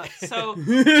 So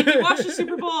if you watch the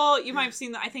Super Bowl, you might have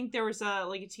seen that. I think there was a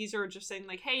teaser just saying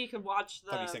like, hey, you could watch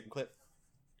the 30-second clip.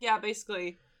 Yeah,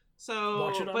 basically.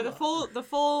 So, but the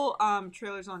full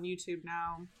trailer's on YouTube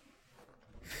now.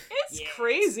 It's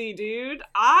crazy, dude.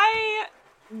 I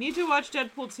need to watch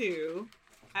Deadpool 2.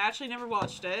 I actually never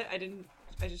watched it. I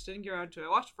just didn't get around to it. I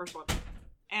watched the first one.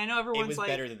 And I know everyone's it was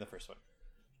better than the first one.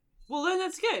 Well, then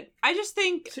that's good. I just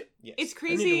think it's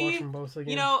crazy. I need to watch them both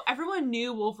again. Everyone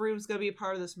knew Wolverine was going to be a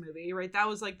part of this movie, right? That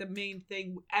was like the main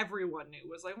thing everyone knew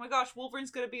was like, oh my gosh,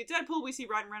 Wolverine's going to be a Deadpool. We see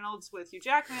Ryan Reynolds with Hugh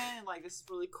Jackman, and like, this is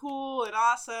really cool and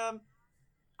awesome.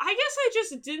 I guess I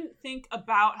just didn't think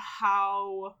about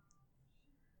how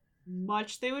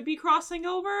much they would be crossing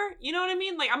over. You know what I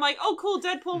mean? Like, I'm like, oh, cool,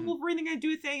 Deadpool and Wolverine are going to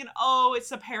do a thing, and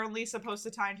it's apparently supposed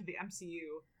to tie into the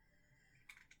MCU.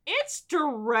 It's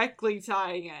directly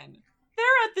tying in. They're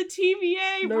at the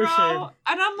TVA, no bro. shame.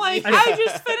 And I'm like, I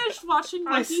just finished watching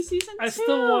Loki season 2. I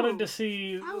still wanted to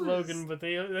see Logan, but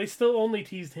they still only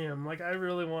teased him. Like, I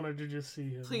really wanted to just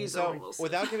see him. Please, so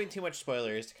without giving too much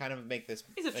spoilers, to kind of make this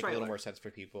make a little more sense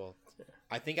for people,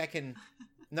 I think I can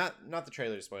not the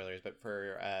trailer spoilers, but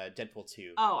for Deadpool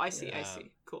 2. Oh, I see.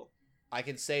 Cool. I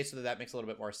can say so that makes a little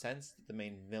bit more sense. The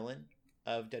main villain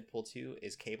of Deadpool 2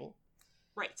 is Cable.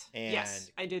 Right. And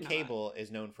yes, I did know Cable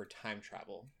is known for time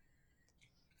travel.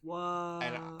 Whoa.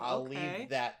 And I'll leave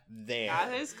that there.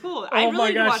 That is cool. Oh I really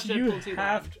my gosh, watched Deadpool 2 you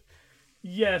have to...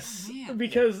 Yes,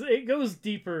 because it goes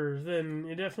deeper than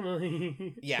it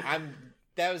definitely... Yeah,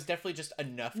 that was definitely just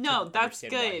enough no, to that's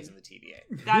understand good. why he's in the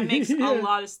TVA. That makes a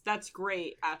lot of... That's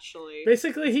great, actually.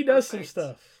 Basically, he does some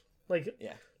stuff. Like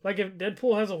if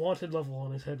Deadpool has a wanted level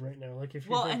on his head right now. Like if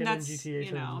you're thinking in GTA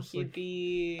terms. He'd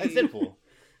be... It's Deadpool.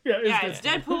 It's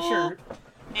Deadpool. Sure.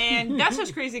 And that's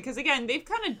just crazy because again, they've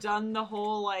kind of done the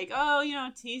whole like,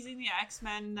 teasing the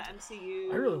X-Men, the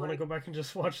MCU. I really want to go back and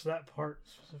just watch that part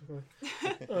specifically.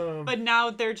 But now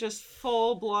they're just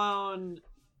full blown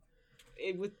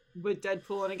with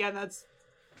Deadpool, and again,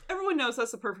 everyone knows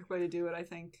that's the perfect way to do it. I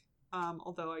think.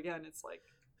 Although again, it's like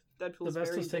Deadpool's the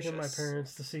best very was taking my vicious.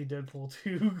 parents to see Deadpool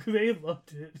 2. They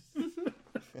loved it.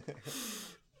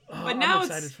 But now I'm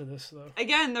excited for this though.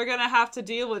 Again, they're gonna have to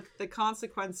deal with the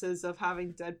consequences of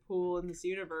having Deadpool in this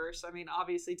universe. I mean,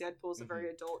 obviously, Deadpool's a very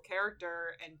adult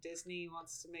character, and Disney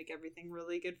wants to make everything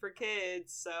really good for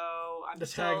kids. So the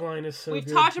tagline is so. We've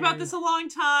good talked too. about this a long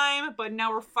time, but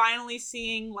now we're finally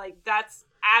seeing like that's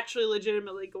actually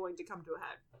legitimately going to come to a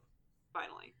head.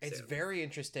 Finally, it's very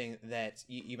interesting that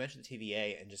you mentioned the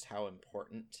TVA and just how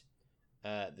important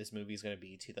this movie is going to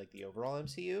be to like the overall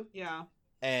MCU. Yeah,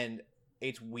 and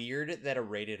it's weird that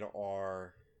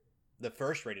the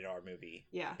first rated R movie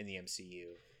in the MCU,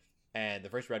 and the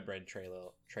first Red Bread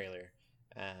trailer,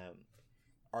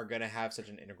 are gonna have such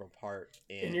an integral part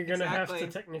in. And you're gonna have to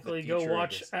technically go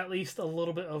watch at least a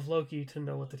little bit of Loki to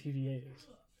know what the TVA is.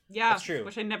 Yeah, that's true.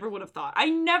 Which I never would have thought. I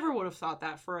never would have thought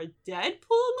that for a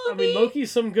Deadpool movie. I mean,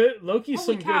 Loki's some good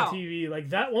TV.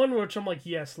 Like that one, which I'm like,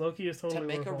 yes, Loki is totally to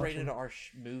make a worth rated watching. R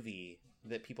movie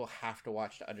that people have to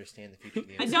watch to understand the future of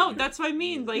the MCU. I know, that's what I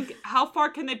mean. Like, how far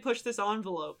can they push this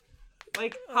envelope?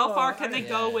 Like, how far can they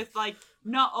go with, like,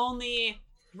 not only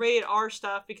rated R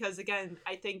stuff, because, again,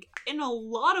 I think in a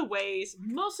lot of ways,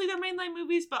 mostly their mainline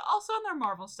movies, but also in their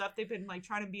Marvel stuff, they've been, like,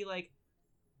 trying to be, like,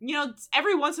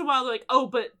 every once in a while, they're like, oh,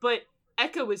 but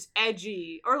Echo is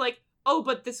edgy. Or, like, oh,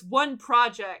 but this one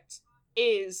project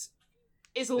is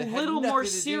a little more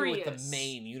serious with the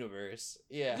main universe.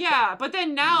 Yeah, but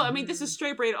then now, I mean, this is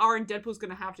straight rated R, and Deadpool's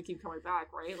gonna have to keep coming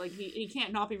back, right? Like he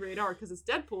can't not be rated R because it's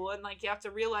Deadpool, and like you have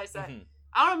to realize that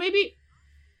I don't know,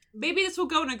 maybe this will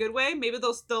go in a good way. Maybe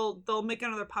they'll make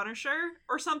another Punisher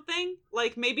or something.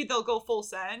 Like maybe they'll go full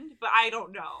send, but I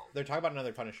don't know. They're talking about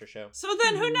another Punisher show. So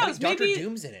then who knows? Doctor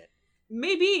Doom's in it.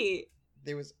 Maybe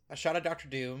there was a shot of Doctor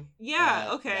Doom. Yeah.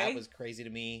 Okay. That was crazy to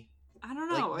me. I don't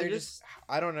know. Like,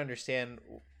 I don't understand.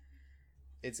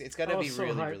 It's gonna be so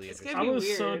really, hyped. really interesting. I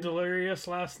was so delirious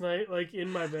last night, like in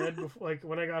my bed, before, like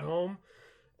when I got home,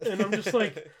 and I'm just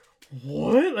like,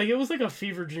 what? Like it was like a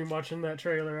fever dream watching that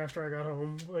trailer after I got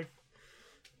home. Like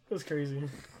it was crazy.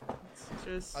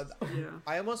 It's just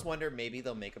I almost wonder maybe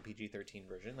they'll make a PG-13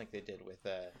 version like they did with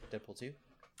Deadpool 2.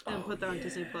 And put that on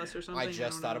Disney Plus or something. I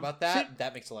just thought about that. See,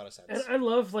 that makes a lot of sense. And I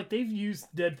love, like, they've used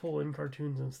Deadpool in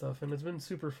cartoons and stuff, and it's been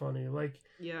super funny. Like,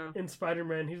 in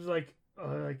Spider-Man, he's like,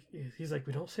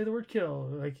 we don't say the word kill.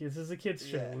 Like, this is a kid's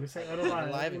show. We say I don't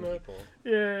lie. People.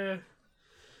 Yeah.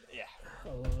 Yeah. I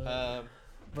love it.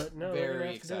 But no,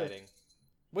 very exciting.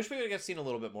 Wish we would have seen a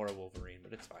little bit more of Wolverine,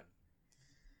 but it's fine.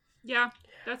 Yeah,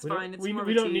 that's fine. It's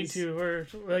we don't need to. We're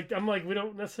like, I'm like, we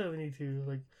don't necessarily need to.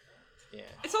 Like. Yeah.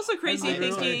 It's also crazy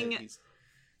thinking.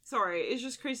 Sorry, it's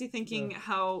just crazy thinking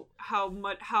how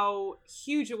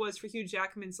huge it was for Hugh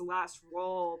Jackman's last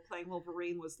role playing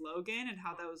Wolverine was Logan, and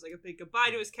how that was like a big goodbye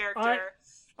to his character.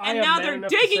 And now they're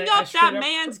digging up that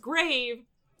man's grave.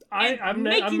 I'm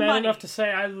mad enough to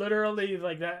say I literally,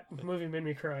 like, that movie made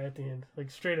me cry at the end, like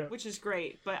straight up. Which is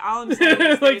great, but all I'm saying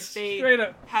is like,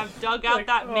 they have dug out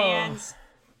that man's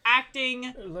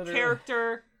acting,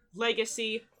 character,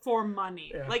 legacy for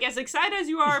money. Like, as excited as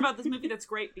you are about this movie, that's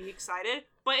great, be excited,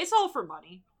 but it's all for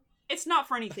money. It's not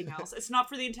for anything else. It's not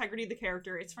for the integrity of the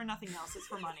character. It's for nothing else. It's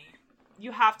for money.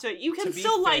 You can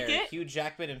still like it. Hugh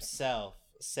Jackman himself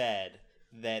said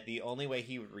that the only way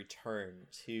he would return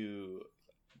to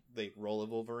the role of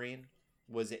Wolverine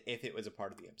was if it was a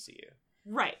part of the MCU.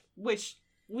 Right, which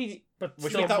we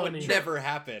thought would never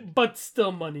happen. But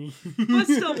still money.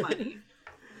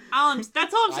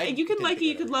 That's all I'm saying. You can like it,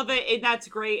 you could love it, and that's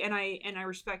great, and I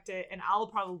respect it, and I'll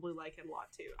probably like it a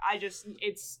lot too. I just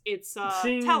it's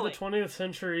seeing telling. The 20th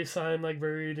century sign like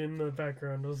buried in the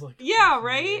background. I was like, yeah,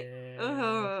 right.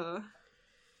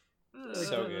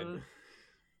 So good.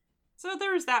 So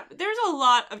there's that. There's a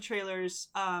lot of trailers,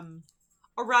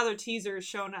 or rather teasers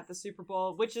shown at the Super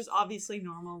Bowl, which is obviously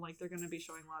normal. Like, they're going to be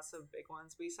showing lots of big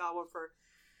ones. We saw one for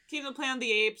Kingdom of the Planet of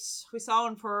the Apes. We saw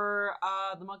one for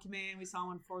The Monkey Man. We saw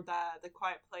one for the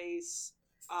Quiet Place.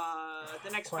 The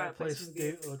next Quiet Place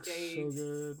movie looks so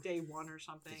good. Day 1 or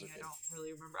something. I don't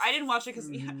really remember. I didn't watch it because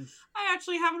I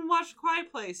actually haven't watched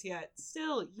Quiet Place yet.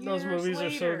 Still, years those movies later.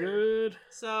 are so good.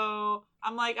 So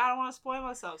I'm like, I don't want to spoil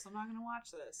myself, so I'm not going to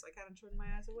watch this. I kind of turned my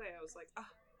eyes away. I was like,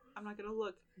 I'm not going to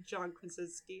look, John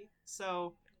Krasinski.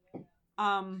 So,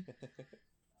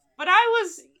 but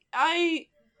I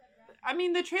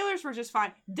mean, the trailers were just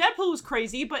fine. Deadpool was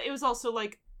crazy, but it was also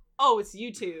like, oh, it's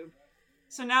YouTube.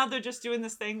 So now they're just doing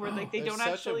this thing where like they don't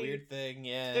actually. Such a weird thing,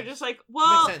 yeah. They're just like,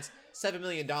 well, makes sense. $7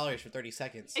 million for 30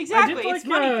 seconds. Exactly, it's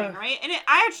money thing, right? And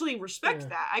I actually respect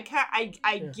that.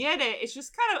 I get it. It's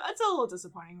just kind of it's a little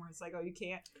disappointing where it's like, oh, you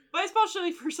can't. But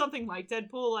especially for something like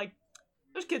Deadpool, like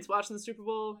there's kids watching the Super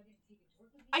Bowl.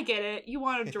 I get it. You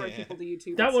want to direct people to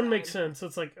YouTube. That one makes sense.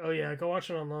 It's like, oh yeah, go watch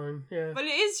it online. Yeah. But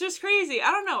it is just crazy.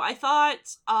 I don't know. I thought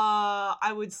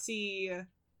I would see.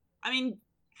 I mean,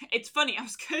 it's funny. I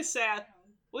was gonna say.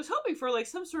 Was hoping for like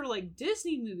some sort of like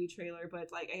Disney movie trailer, but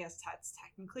like I guess that's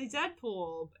technically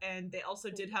Deadpool, and they also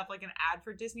did have like an ad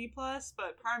for Disney Plus.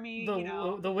 But part of me,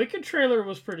 the Wicked trailer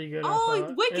was pretty good.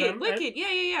 Oh, Wicked,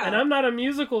 yeah. And I'm not a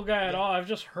musical guy at all. I've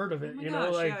just heard of it. Oh my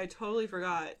gosh, like, yeah, I totally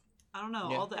forgot. I don't know.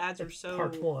 Yeah. All the ads are so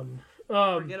part 1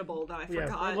 forgettable that I forgot.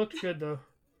 Yeah, it looked good though.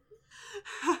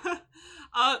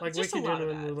 Like just Wicked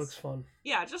genuinely looks fun.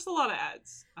 Yeah, just a lot of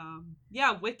ads.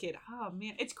 Yeah, Wicked. Oh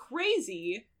man, it's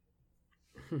crazy.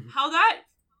 How that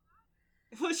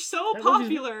was so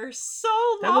popular so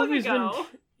long ago.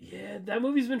 That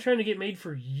movie's been trying to get made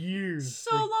for years.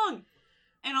 So long.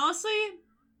 And honestly,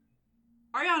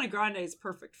 Ariana Grande is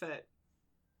perfect fit.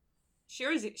 She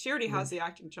already has the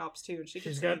acting chops too.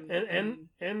 She's got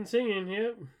and singing,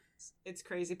 yeah. It's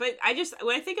crazy. But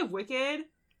when I think of Wicked,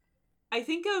 I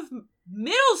think of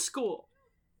middle school.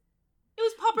 It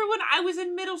was popular when I was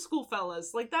in middle school,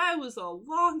 fellas. Like that was a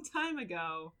long time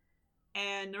ago.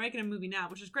 And they're making a movie now,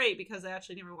 which is great because I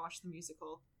actually never watched the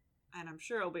musical. And I'm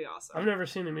sure it'll be awesome. I've never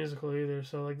seen the musical either,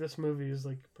 so like this movie is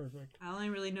like perfect. I only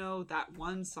really know that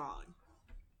one song.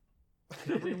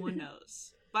 Everyone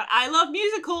knows. But I love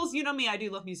musicals. You know me, I do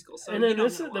love musicals. So and then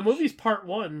the movie's part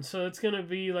 1, so it's gonna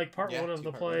be like part 1 of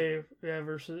the play,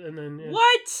 versus and then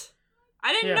What?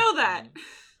 I didn't know that.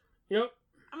 Yep.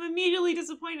 I'm immediately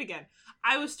disappointed again.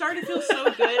 I was starting to feel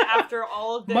so good after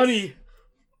all of this. Money.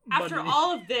 After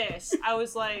all of this, I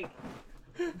was like,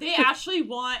 they actually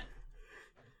want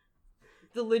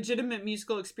the legitimate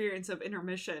musical experience of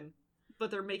intermission,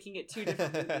 but they're making it 2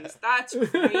 different movies. That's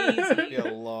crazy. Be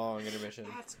a long intermission.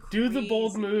 That's crazy. Do the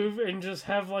bold move and just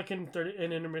have like an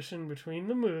intermission between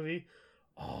the movie.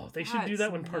 Oh, they should do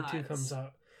that when part 2 comes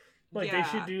out. Like they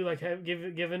should do like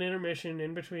give an intermission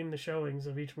in between the showings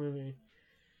of each movie.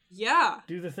 Yeah.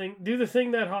 Do the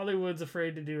thing that Hollywood's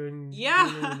afraid to do in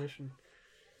an intermission.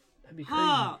 That'd be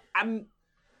crazy.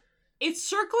 It's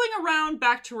circling around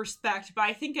back to respect, but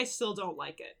I think I still don't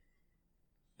like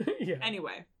it. Yeah.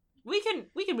 Anyway, we can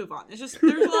move on. It's just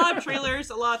there's a lot of trailers,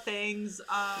 a lot of things.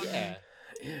 Yeah.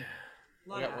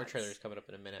 We got more trailers coming up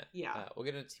in a minute. Yeah. We'll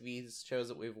get into TV shows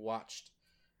that we've watched.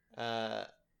 I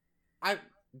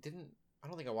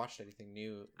don't think I watched anything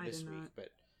new this week, but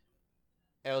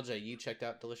LJ, you checked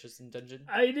out Delicious in Dungeon?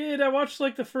 I did. I watched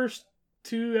like the first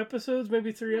 2 episodes,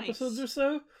 maybe 3 episodes or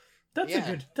so.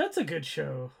 That's a good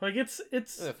show. Like it's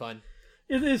fun.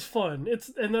 It is fun.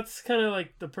 And that's kind of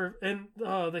like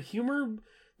the humor,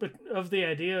 but of the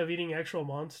idea of eating actual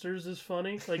monsters is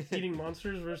funny. Like eating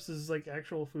monsters versus like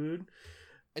actual food.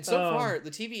 And so far,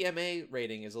 the TVMA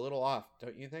rating is a little off,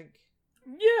 don't you think?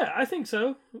 Yeah, I think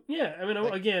so. Yeah, I mean,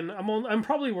 I'm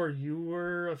probably where you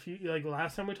were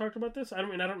last time we talked about this. I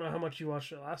don't know how much you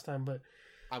watched it last time, but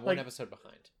I'm one episode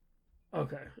behind.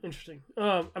 Okay, interesting.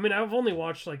 I mean, I've only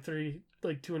watched like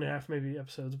 2.5 maybe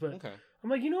episodes, but okay. I'm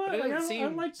like, you know what? I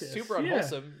like this. Super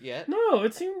unwholesome yet. No,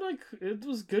 it seemed like it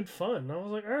was good fun. I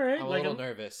was like, all right. I'm a little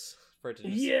nervous for it to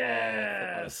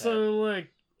just so like,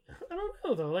 I don't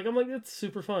know though. Like, I'm like, it's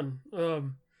super fun.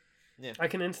 Yeah. I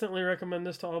can instantly recommend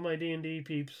this to all my D&D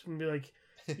peeps and be like,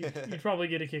 you'd probably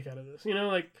get a kick out of this. You know,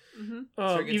 like,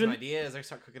 start getting some ideas. I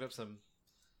start cooking up some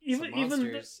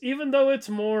monsters. Even though it's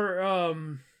more,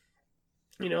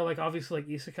 you know, like obviously like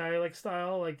isekai like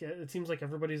style, like it seems like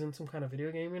everybody's in some kind of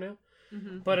video game, you know.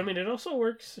 Mm-hmm. But I mean, it also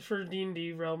works for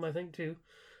D&D realm, I think too.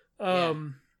 I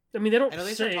mean, they don't. I know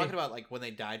they start talking about like when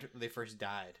they first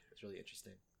died. It's really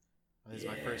interesting. This is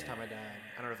my first time I died.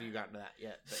 I don't know if you've gotten to that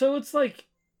yet. So it's like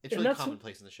it's really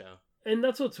commonplace in the show, and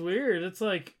that's what's weird. It's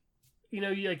like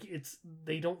like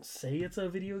they don't say it's a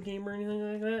video game or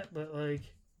anything like that, but like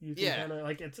you can kind of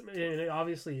like and it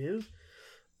obviously is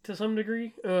to some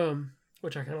degree,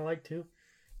 which I kind of like too.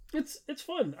 It's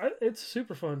fun. It's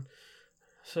super fun.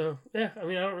 So yeah, I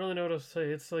mean, I don't really know what else to say.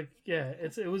 It's like, yeah,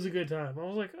 it was a good time. I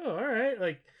was like, oh, all right,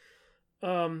 like,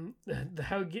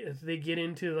 how they get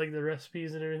into like the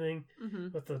recipes and everything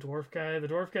with the dwarf guy. The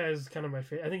dwarf guy is kind of my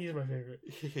favorite. I think he's my favorite.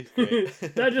 He's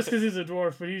great. Not just because he's a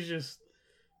dwarf, but he's just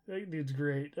that dude's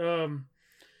great.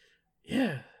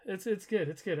 Yeah, it's good.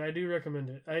 It's good. I do recommend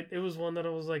it. It was one that I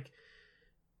was like,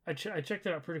 I checked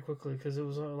it out pretty quickly because it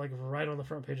was like right on the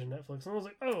front page of Netflix, and I was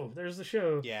like, oh, there's the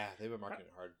show. Yeah, they've been marketing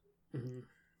it hard. Mm-hmm.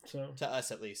 So to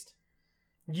us at least.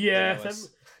 Yeah.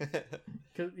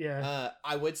 Yeah.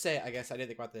 I would say, I guess I didn't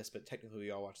think about this, but technically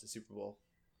we all watched the Super Bowl.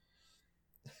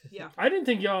 Yeah. I didn't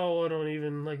think y'all would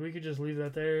even like we could just leave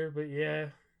that there, but yeah.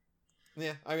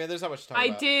 Yeah, I mean, there's not much to talk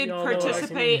about. I did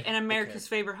participate in America's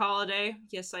favorite holiday.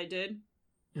 Yes, I did.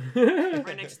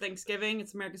 Right next to Thanksgiving,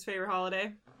 it's America's favorite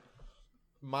holiday.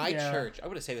 My church, I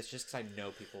want to say this just because I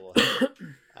know people.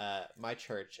 My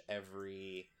church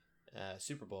every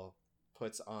Super Bowl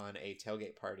puts on a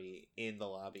tailgate party in the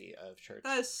lobby of church.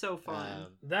 That is so fun.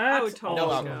 I would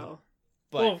totally go.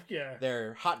 But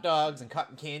they're hot dogs and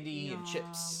cotton candy and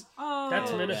chips. Oh,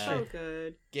 that's ministry. So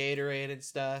good. Gatorade and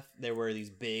stuff. There were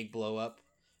these big blow up,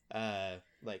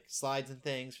 like slides and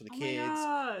things for the kids.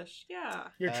 Oh my gosh, yeah.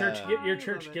 Your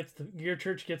church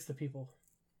gets the people.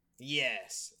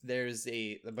 Yes, there's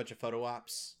a bunch of photo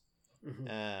ops. Mm-hmm.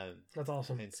 That's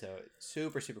awesome. And so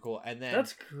super cool. And then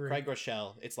that's great. Craig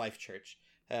Rochelle, it's Life Church.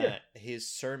 His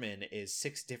sermon is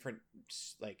 6 different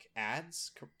like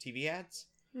ads, TV ads.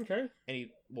 Okay. And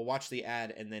he will watch the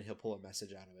ad and then he'll pull a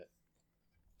message out of it.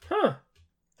 Huh.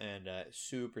 And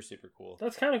super cool.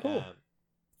 That's kind of cool.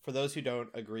 For those who don't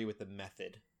agree with the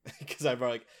method, because I'm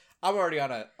already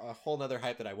on a whole nother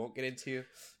hype that I won't get into,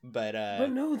 but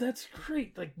no, that's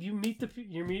great. Like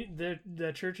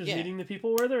the church is meeting the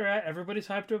people where they're at. Everybody's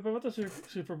hyped up about the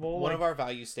Super Bowl. One of our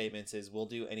value statements is we'll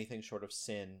do anything short of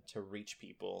sin to reach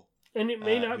people. And it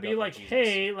may not be like,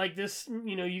 hey, like this,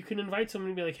 you can invite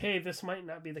someone and be like, hey, this might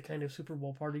not be the kind of Super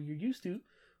Bowl party you're used to,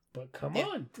 but come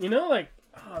on,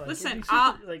 listen,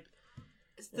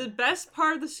 the best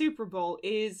part of the Super Bowl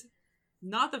is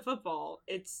not the football,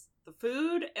 it's the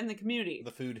food and the community.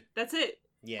 The food. That's it.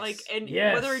 Yes.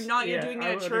 Whether or not you're doing it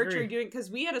at church or doing,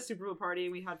 because we had a Super Bowl party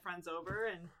and we had friends over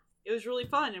and it was really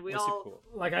fun and we all cool.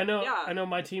 Like I know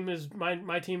my team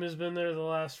my team has been there the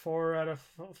last 4 out of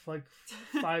like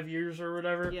 5 years or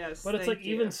whatever. Yes, but it's like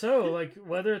even so, like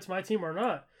whether it's my team or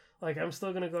not, like I'm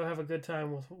still gonna go have a good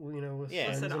time with friends.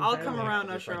 Listen, and I'll family. come around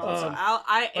Usher. Also,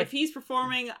 if he's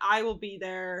performing, I will be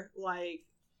there. Like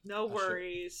no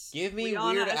worries. Give me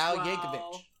Weird Al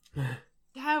Yankovic.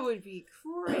 That would be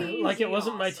crazy. Like, it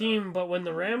wasn't my team, but when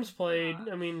the Rams played,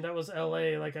 I mean, that was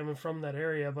LA, like, I'm from that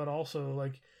area, but also,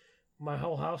 like, my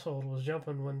whole household was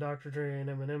jumping when Dr. Dre and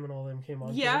Eminem and all them came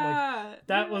on. Yeah.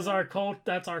 That was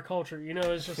that's our culture,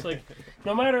 it's just like,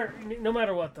 no matter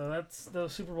what, though, the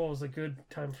Super Bowl was a good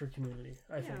time for community,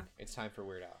 I think. It's time for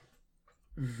Weird Al.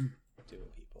 Do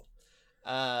it, people.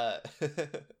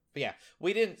 But yeah,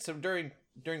 we didn't, so during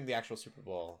the actual Super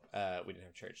Bowl, we didn't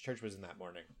have church. Church was in that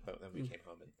morning, but then we came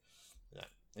home and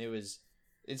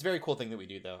it's a very cool thing that we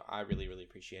do, though. I really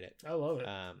appreciate it. I love it.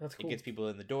 That's cool. It gets people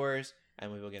in the doors, and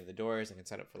when people get in the doors, they can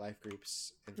sign up for life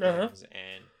groups and things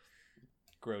and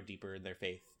grow deeper in their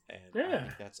faith. And I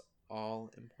think that's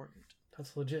all important.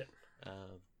 That's legit.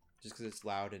 Just because it's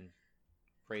loud and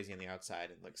crazy on the outside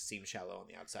and like seems shallow on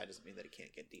the outside doesn't mean that it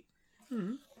can't get deep.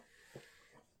 Mm-hmm.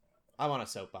 I'm on a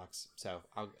soapbox, so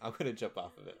I'm gonna jump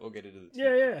off of it. We'll get into the team.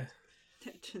 Yeah.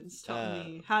 That didn't stop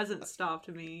me. Hasn't stopped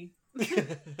me.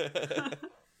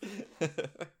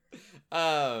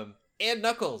 And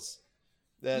Knuckles.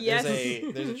 Yes.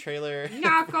 There's a trailer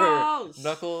Knuckles! for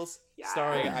Knuckles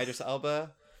starring Idris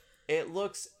Elba. It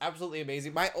looks absolutely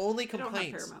amazing. My only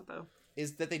complaint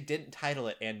is that they didn't title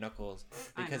it And Knuckles,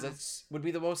 because it would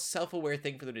be the most self-aware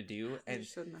thing for them to do, and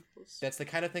that's the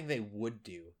kind of thing they would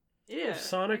do. Yeah, if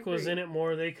Sonic was in it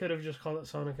more, they could have just called it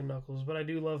Sonic and Knuckles, but I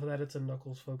do love that it's a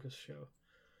Knuckles-focused show.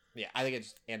 Yeah, I think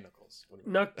it's And Knuckles.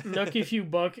 Nuck If You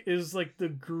Buck is like the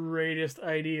greatest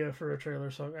idea for a trailer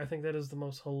song. I think that is the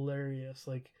most hilarious.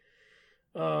 Like,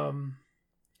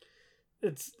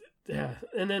 it's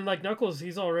and then like Knuckles,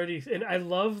 he's already, and I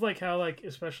love like how like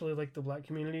especially like the black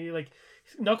community, like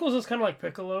Knuckles is kind of like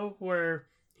Piccolo, where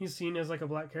he's seen as like a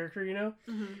black character,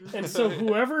 Mm-hmm. And so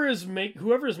whoever is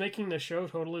making the show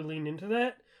totally leaned into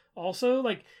that. Also,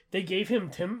 like they gave him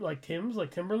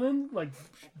Timberland like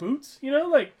boots,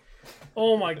 like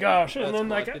Oh my gosh! And That's then cool.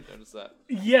 like, I didn't notice that.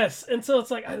 yes, and so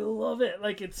it's like I love it.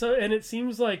 Like it's so, and it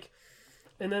seems like,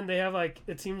 and then they have like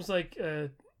it seems like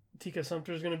Tika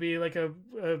Sumpter is gonna be like a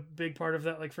big part of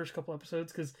that like first couple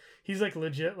episodes because he's like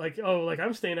legit like, oh, like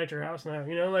I'm staying at your house now,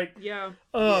 you know, like Yeah.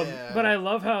 But I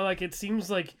love how like it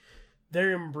seems like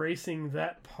they're embracing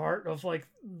that part of like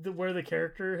where the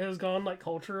character has gone like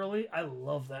culturally. I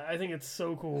love that. I think it's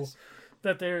so cool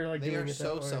that they're like They doing are it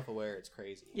so that way. self-aware. It's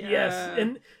crazy. Yeah. Yes,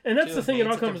 and that's the thing. It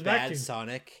all comes back to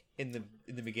Sonic in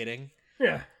the beginning.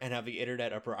 Yeah, and have the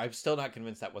internet uproar. I'm still not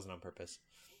convinced that wasn't on purpose.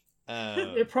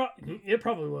 it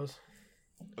probably was.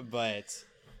 But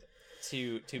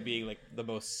to being like the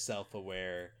most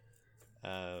self-aware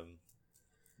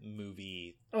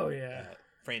movie Oh yeah,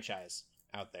 franchise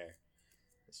out there.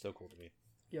 It's so cool to me.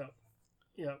 Yep.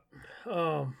 Yeah,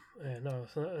 no,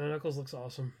 Knuckles looks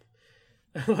awesome.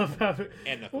 I love how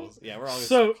And Knuckles. Yeah, we're always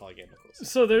calling it Knuckles.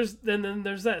 So there's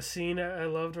that scene I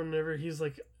loved whenever he's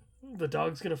like, the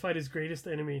dog's gonna fight his greatest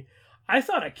enemy. I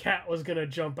thought a cat was gonna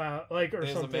jump out, like, or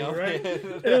something, right?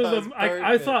 It was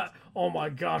I thought, oh my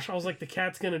gosh, I was like, the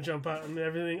cat's gonna jump out and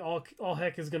everything, all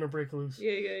heck is gonna break loose.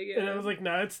 Yeah. And I was like,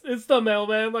 nah, it's the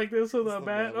mailman, like this with a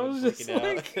bat. I was just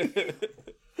like, that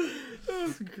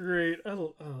was great.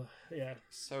 Yeah,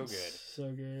 so good,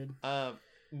 so good.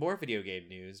 More video game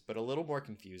news, but a little more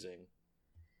confusing.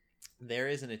 There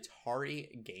is an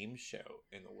Atari game show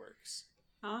in the works.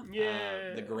 Huh?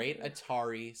 Yeah. The Great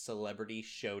Atari Celebrity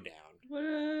Showdown.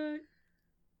 What?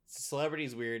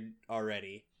 Celebrity's weird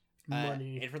already.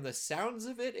 Money. And from the sounds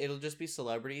of it, it'll just be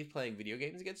celebrities playing video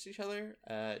games against each other.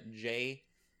 Jay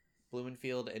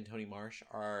Blumenfield and Tony Marsh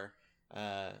are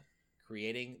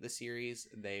creating the series.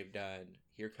 They've done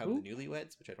Here Come the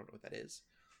Newlyweds, which I don't know what that is,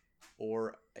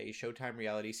 or a Showtime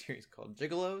reality series called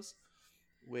Gigolos,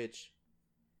 which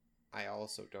I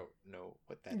also don't know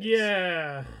what that is.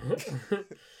 Yeah.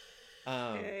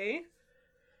 Okay.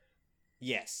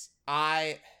 Yes,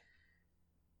 I'm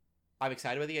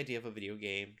excited about the idea of a video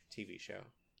game TV show,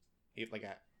 like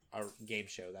a game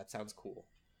show. That sounds cool.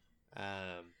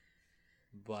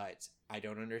 But I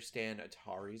don't understand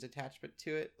Atari's attachment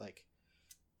to it. Like,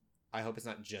 I hope it's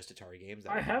not just Atari games.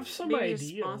 I have some Maybe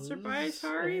ideas sponsored by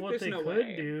Atari? of what There's they no could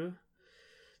way. do.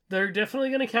 They're definitely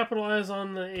going to capitalize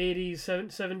on the 80s,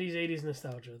 70s, 80s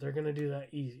nostalgia. They're going to do that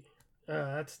easy.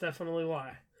 That's definitely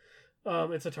why.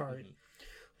 It's Atari. Mm-hmm.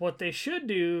 What they should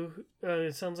do,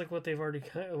 it sounds like what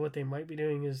they might be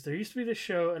doing is there used to be this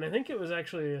show, and I think it was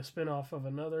actually a spin-off of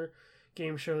another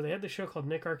game show. They had this show called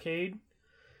Nick Arcade,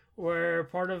 where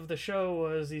part of the show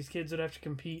was these kids would have to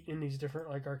compete in these different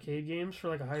like arcade games for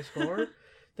like a high score.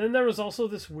 Then there was also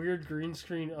this weird green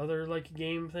screen other like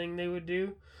game thing they would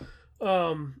do.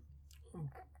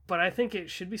 But I think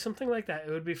it should be something like that.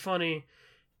 It would be funny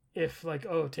if like,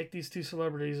 oh, take these two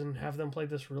celebrities and have them play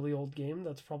this really old game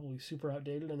that's probably super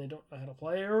outdated and they don't know how to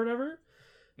play or whatever.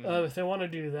 Mm-hmm. If they want to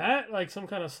do that, like some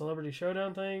kind of celebrity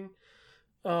showdown thing,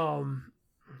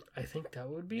 I think that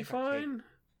would be fine.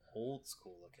 Old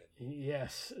school looking.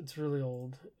 Yes, it's really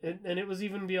old. And it was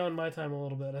even beyond my time a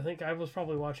little bit. I think I was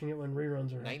probably watching it when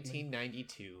reruns were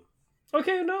 1992.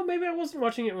 Okay, no, maybe I wasn't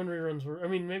watching it when reruns were. I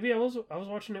mean, maybe I was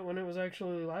watching it when it was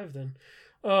actually live then.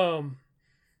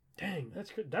 Dang,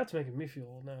 that's making me feel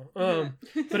old now.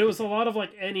 But it was a lot of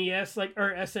like NES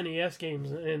or SNES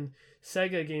games and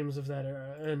Sega games of that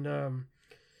era, and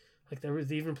like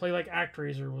they even play like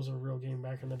ActRaiser was a real game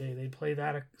back in the day. They'd play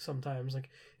that sometimes. Like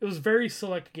it was very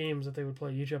select games that they would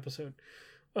play each episode.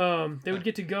 They would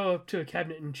get to go up to a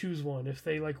cabinet and choose one if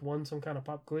they like won some kind of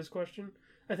pop quiz question,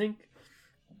 I think.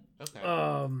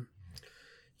 Okay.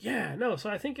 Yeah, no, so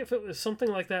I think if it was something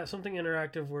like that, something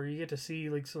interactive where you get to see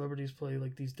like celebrities play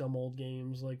like these dumb old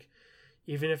games, like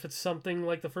even if it's something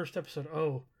like the first episode,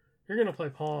 oh, you're gonna play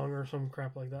Pong or some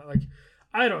crap like that. Like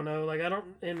I don't know, like I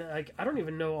don't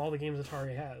even know all the games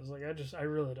Atari has. Like I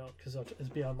really don't, because it's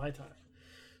beyond my time.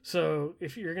 So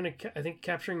if you're gonna, I think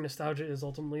capturing nostalgia is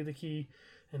ultimately the key,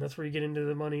 and that's where you get into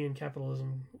the money and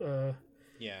capitalism.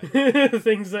 Yeah.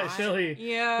 Things that Shelley.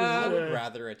 Yeah. I would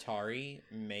rather Atari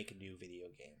make new video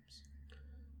games.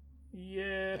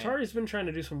 Yeah, Atari's been trying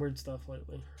to do some weird stuff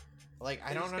lately. Like,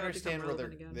 I don't understand where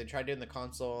they tried doing the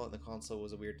console, and the console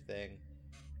was a weird thing.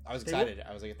 I was excited.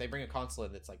 I was like, if they bring a console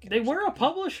in that's like... They were a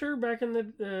publisher back in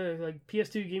the like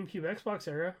PS2, GameCube, Xbox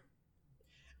era.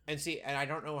 And I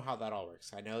don't know how that all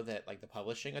works. I know that like the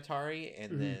publishing Atari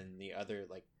and then the other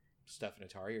like stuff in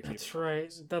Atari are two That's different right.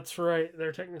 companies. That's right.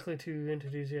 They're technically two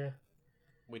entities, yeah.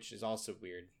 Which is also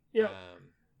weird. Yeah.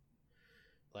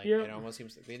 It almost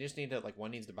seems like they just need to, like,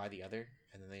 one needs to buy the other,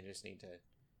 and then they just need to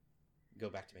go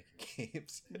back to making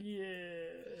games. Yeah,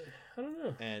 I don't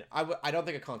know. And I don't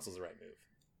think a console's the right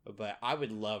move, but I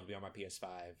would love to be on my PS5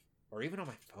 or even on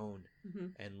my phone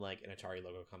and like an Atari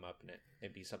logo come up and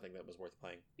it'd be something that was worth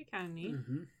playing. Be kind of neat.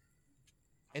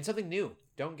 And something new.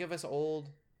 Don't give us old.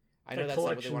 I know that's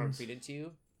not what they want to feed into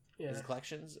you. Yeah. Is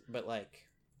collections, but like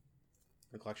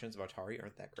the collections of Atari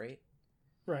aren't that great.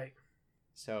 Right.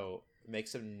 So make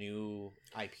some new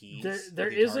IPs. There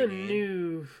is a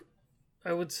new.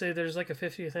 I would say there's like a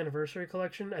 50th anniversary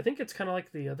collection. I think it's kind of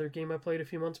like the other game I played a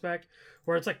few months back,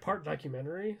 where it's like part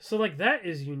documentary. So like that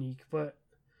is unique, but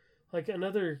like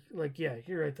another like yeah,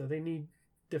 you're right though. They need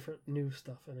different new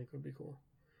stuff. I think would be cool.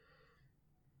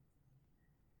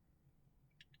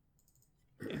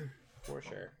 Yeah, for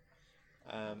sure.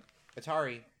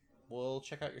 Atari, we'll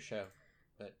check out your show,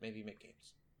 but maybe make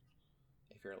games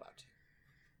if you're allowed to.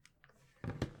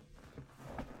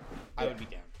 I would be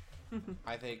down.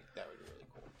 I think that would be really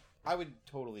cool. I would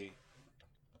totally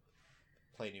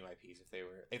play new IPs if they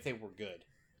were good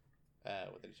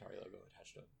with the Atari logo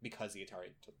attached to them, because the Atari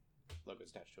logo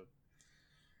is attached to them.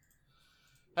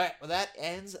 All right, well that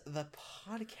ends the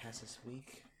podcast this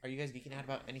week. Are you guys geeking out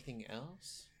about anything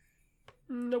else?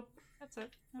 Nope. That's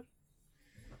it. Nope.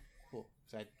 Cool.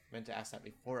 Because I meant to ask that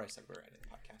before I said we were ending the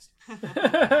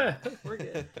podcast. We're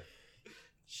good.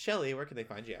 Shelly, where can they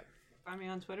find you at? Find me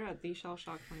on Twitter at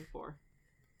TheShellShock24.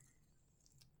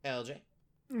 LJ?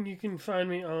 You can find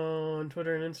me on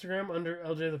Twitter and Instagram under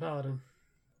LJ the Paladin.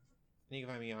 And you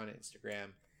can find me on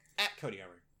Instagram at Cody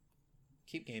Armour.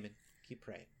 Keep gaming, keep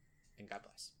praying, and God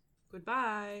bless.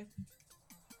 Goodbye.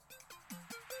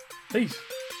 Peace.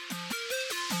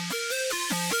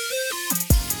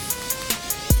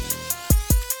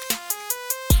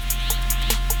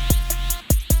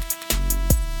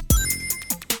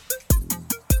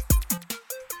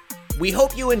 We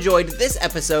hope you enjoyed this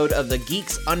episode of the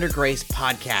Geeks Under Grace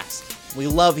podcast. We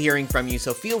love hearing from you,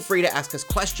 so feel free to ask us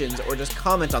questions or just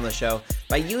comment on the show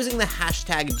by using the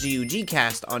hashtag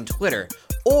GUGcast on Twitter,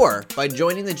 or by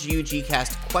joining the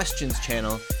GUGcast questions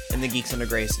channel in the Geeks Under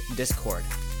Grace Discord.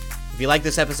 If you like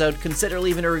this episode, consider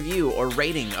leaving a review or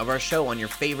rating of our show on your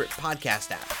favorite podcast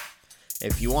app.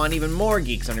 If you want even more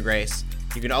Geeks Under Grace,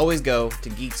 you can always go to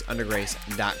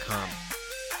geeksundergrace.com.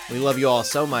 We love you all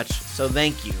so much, so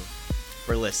thank you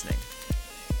for listening.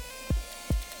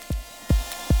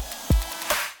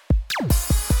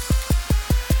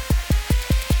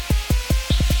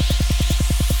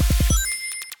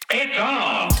 It's on!